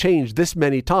anthem has changed this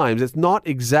many times. It's not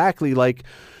exactly like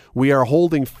we are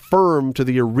holding firm to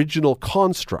the original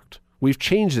construct. We've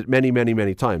changed it many, many,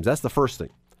 many times. That's the first thing.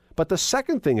 But the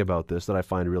second thing about this that I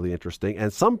find really interesting,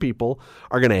 and some people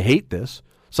are going to hate this,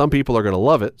 some people are going to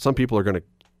love it, some people are going to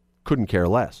couldn't care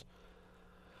less.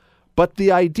 But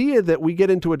the idea that we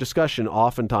get into a discussion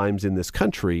oftentimes in this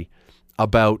country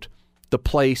about the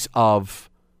place of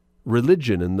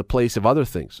religion and the place of other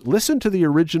things. Listen to the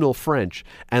original French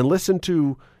and listen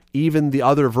to even the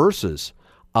other verses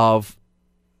of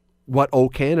what O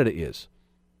Canada is.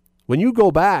 When you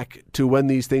go back to when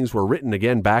these things were written,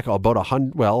 again, back about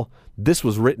 100, well, this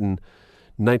was written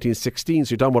in 1916,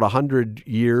 so you're talking about 100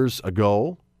 years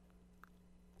ago.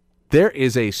 There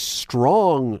is a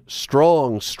strong,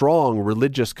 strong, strong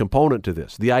religious component to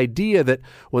this. The idea that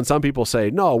when some people say,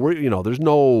 no, there's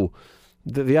no...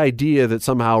 The idea that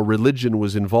somehow religion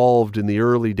was involved in the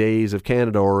early days of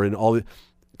Canada or in all...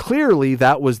 Clearly,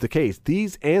 that was the case.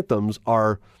 These anthems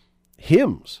are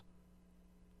hymns.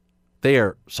 They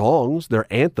are songs,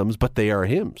 they're anthems, but they are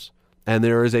hymns. And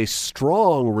there is a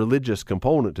strong religious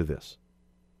component to this.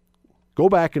 Go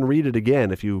back and read it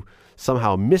again if you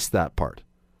somehow missed that part.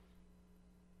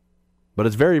 But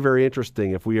it's very, very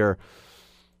interesting if we are...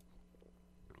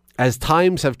 As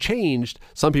times have changed,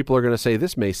 some people are going to say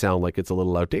this may sound like it's a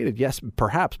little outdated. Yes,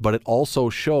 perhaps, but it also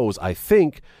shows, I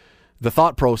think, the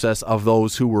thought process of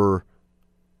those who were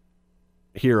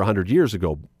here 100 years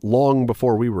ago, long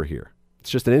before we were here.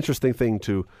 It's just an interesting thing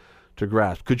to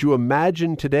grasp. Could you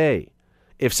imagine today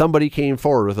if somebody came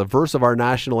forward with a verse of our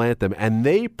national anthem and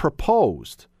they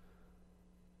proposed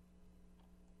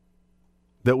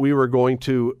that we were going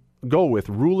to go with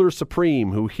Ruler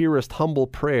Supreme, who hearest humble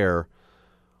prayer,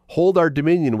 hold our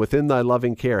dominion within thy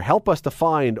loving care. Help us to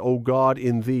find, O God,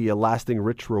 in thee a lasting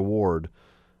rich reward.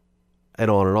 And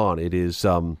on and on. It is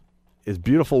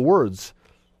beautiful words.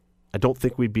 I don't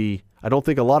think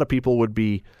a lot of people would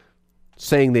be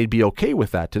saying they'd be okay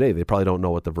with that today. They probably don't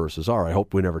know what the verses are. I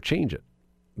hope we never change it.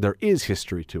 There is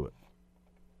history to it.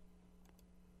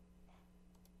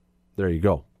 There you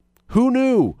go. Who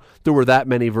knew there were that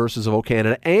many verses of O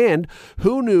Canada? And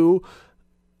who knew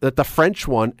that the French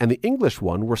one and the English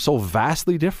one were so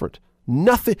vastly different?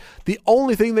 Nothing. The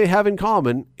only thing they have in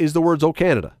common is the words O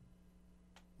Canada.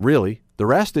 Really. The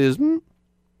rest is,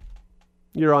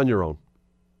 you're on your own.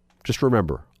 Just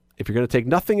remember, if you're going to take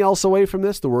nothing else away from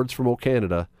this, the words from O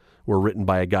Canada were written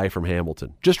by a guy from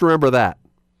Hamilton. Just remember that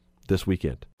this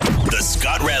weekend. The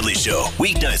Scott Radley Show,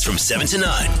 weeknights from 7 to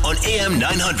 9 on AM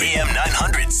 900. AM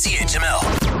 900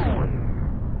 CHML.